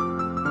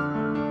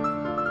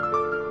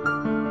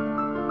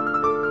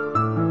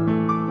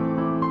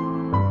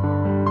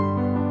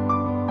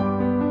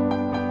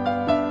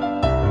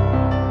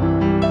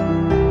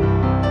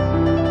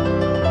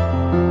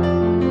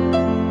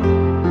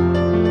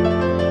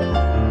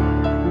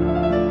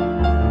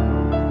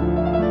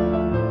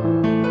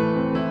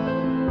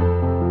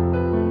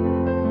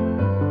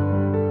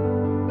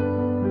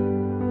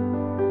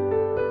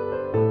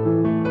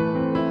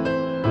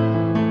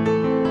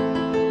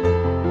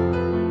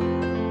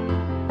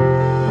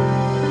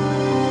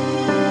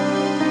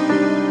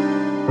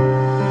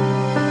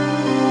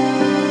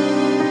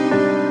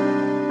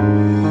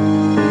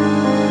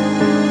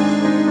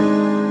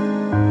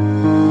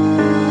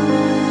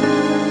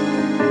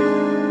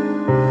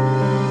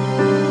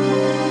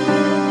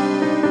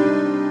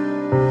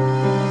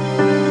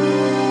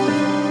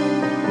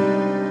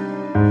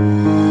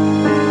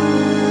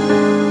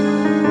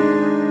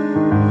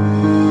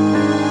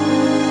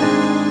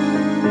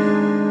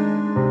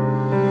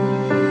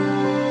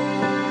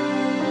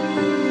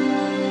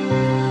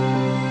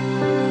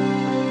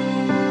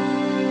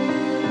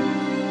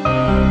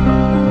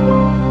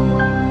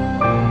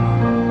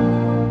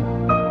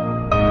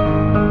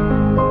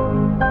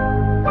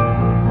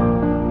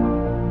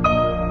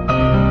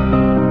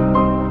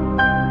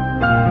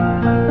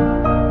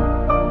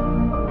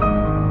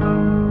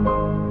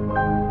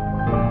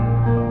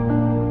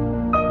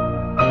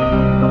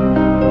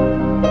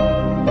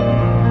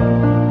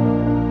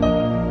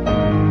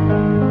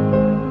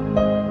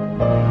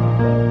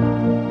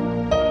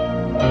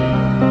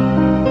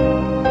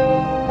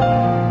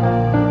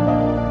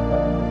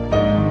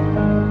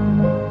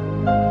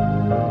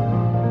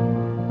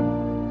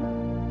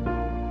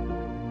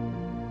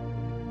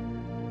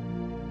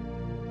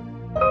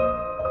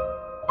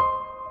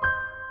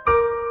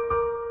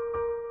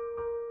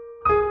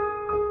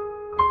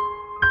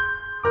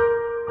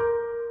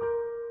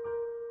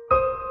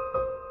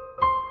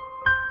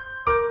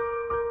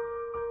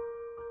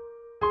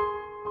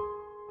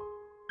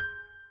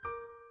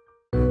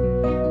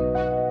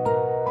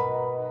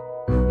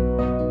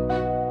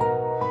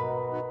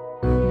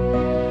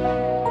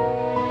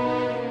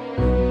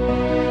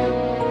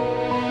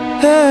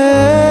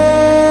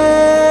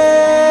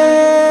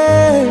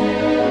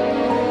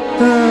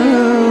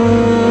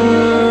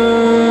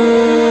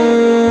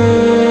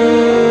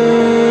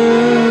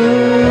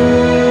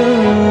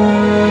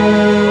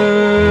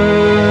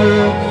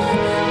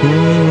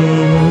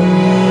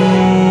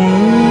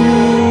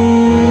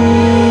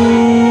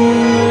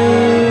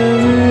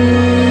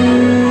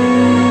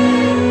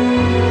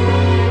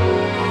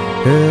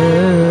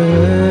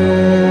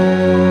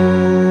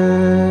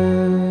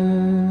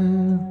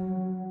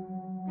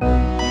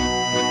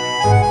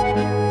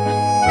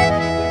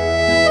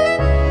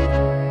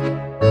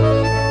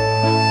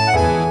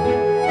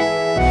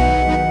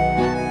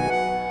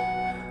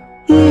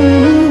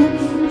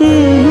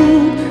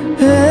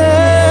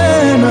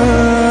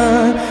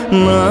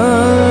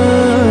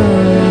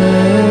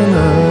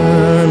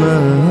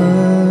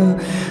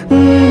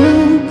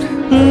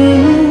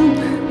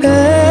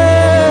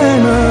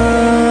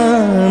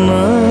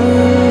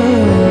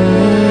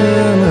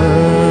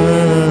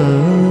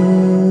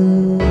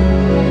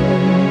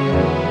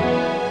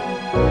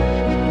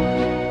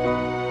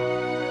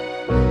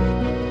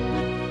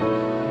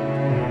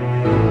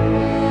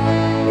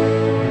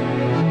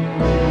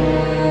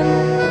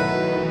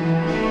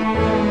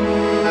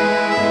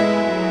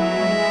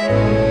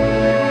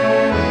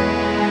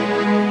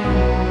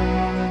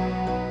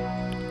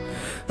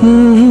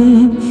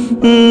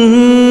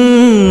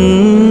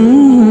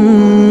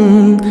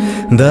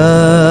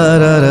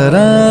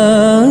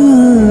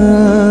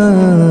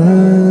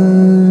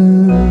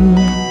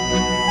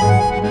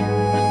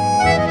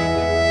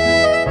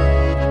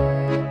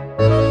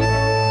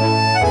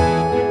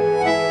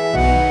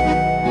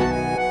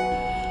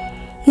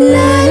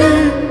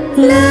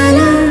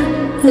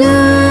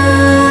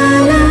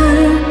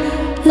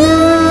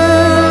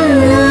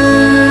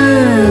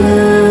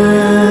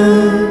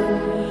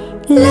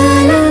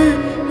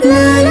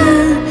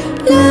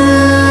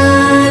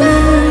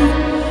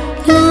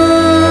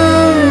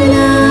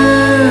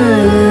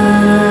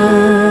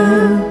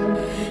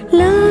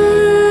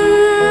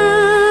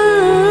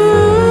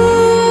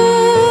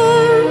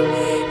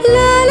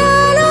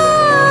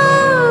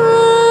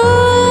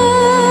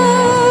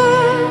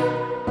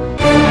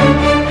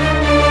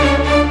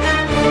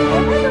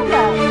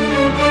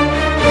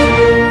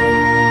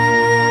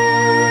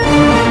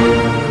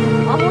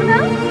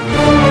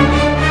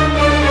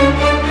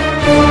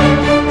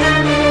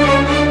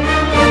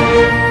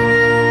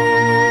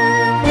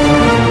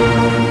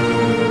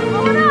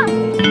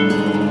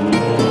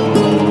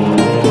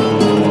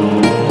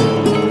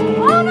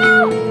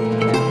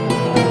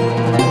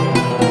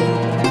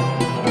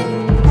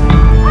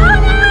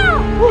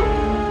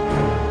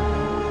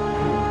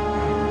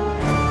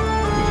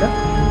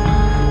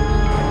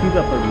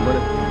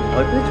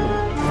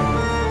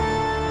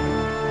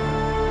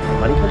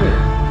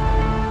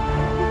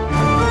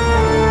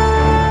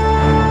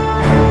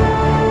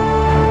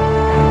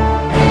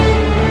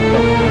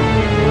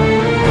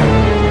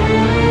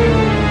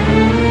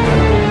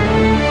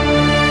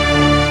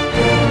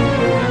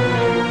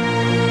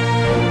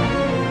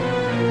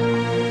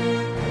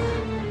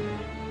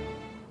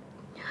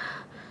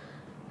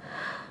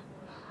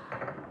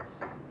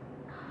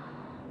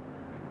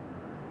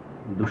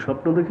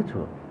 দুঃস্বপ্ন দেখেছো?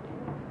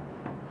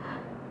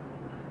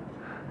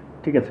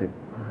 ঠিক আছে,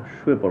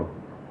 শুয়ে পড়ো,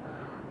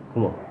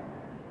 ঘুমাও।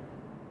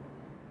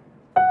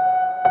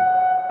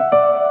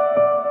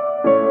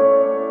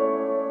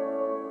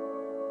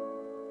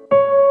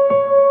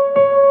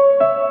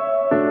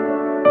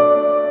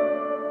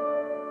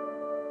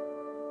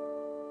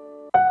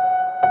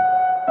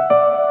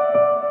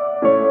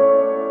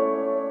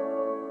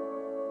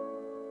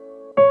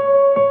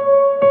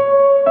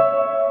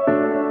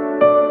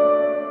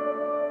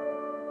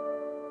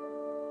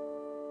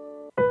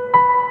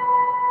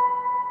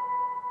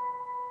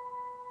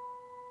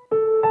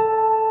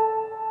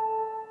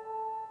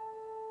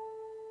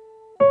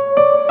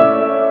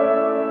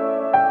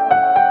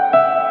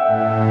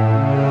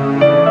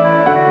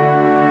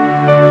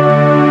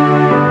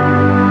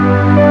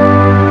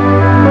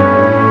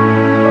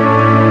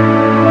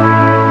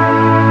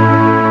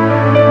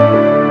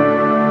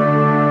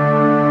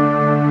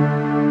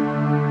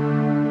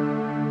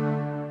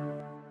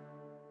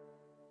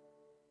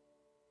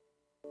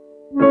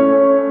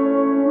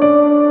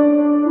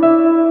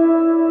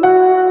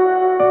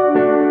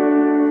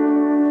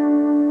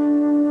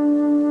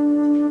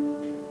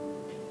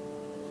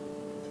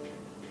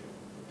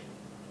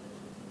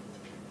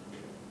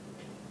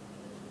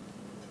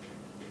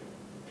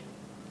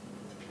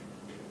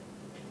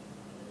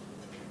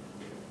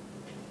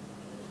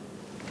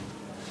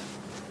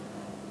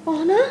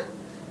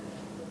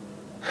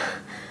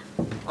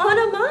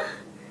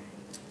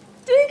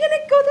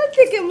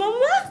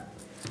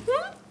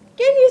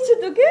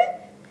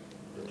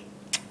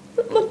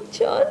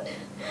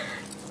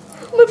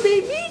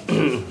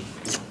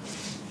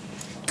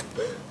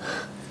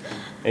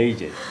 এই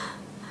যে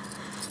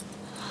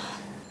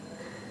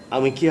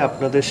আমি কি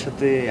আপনাদের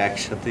সাথে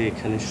একসাথে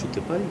এখানে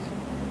শুতে পারি?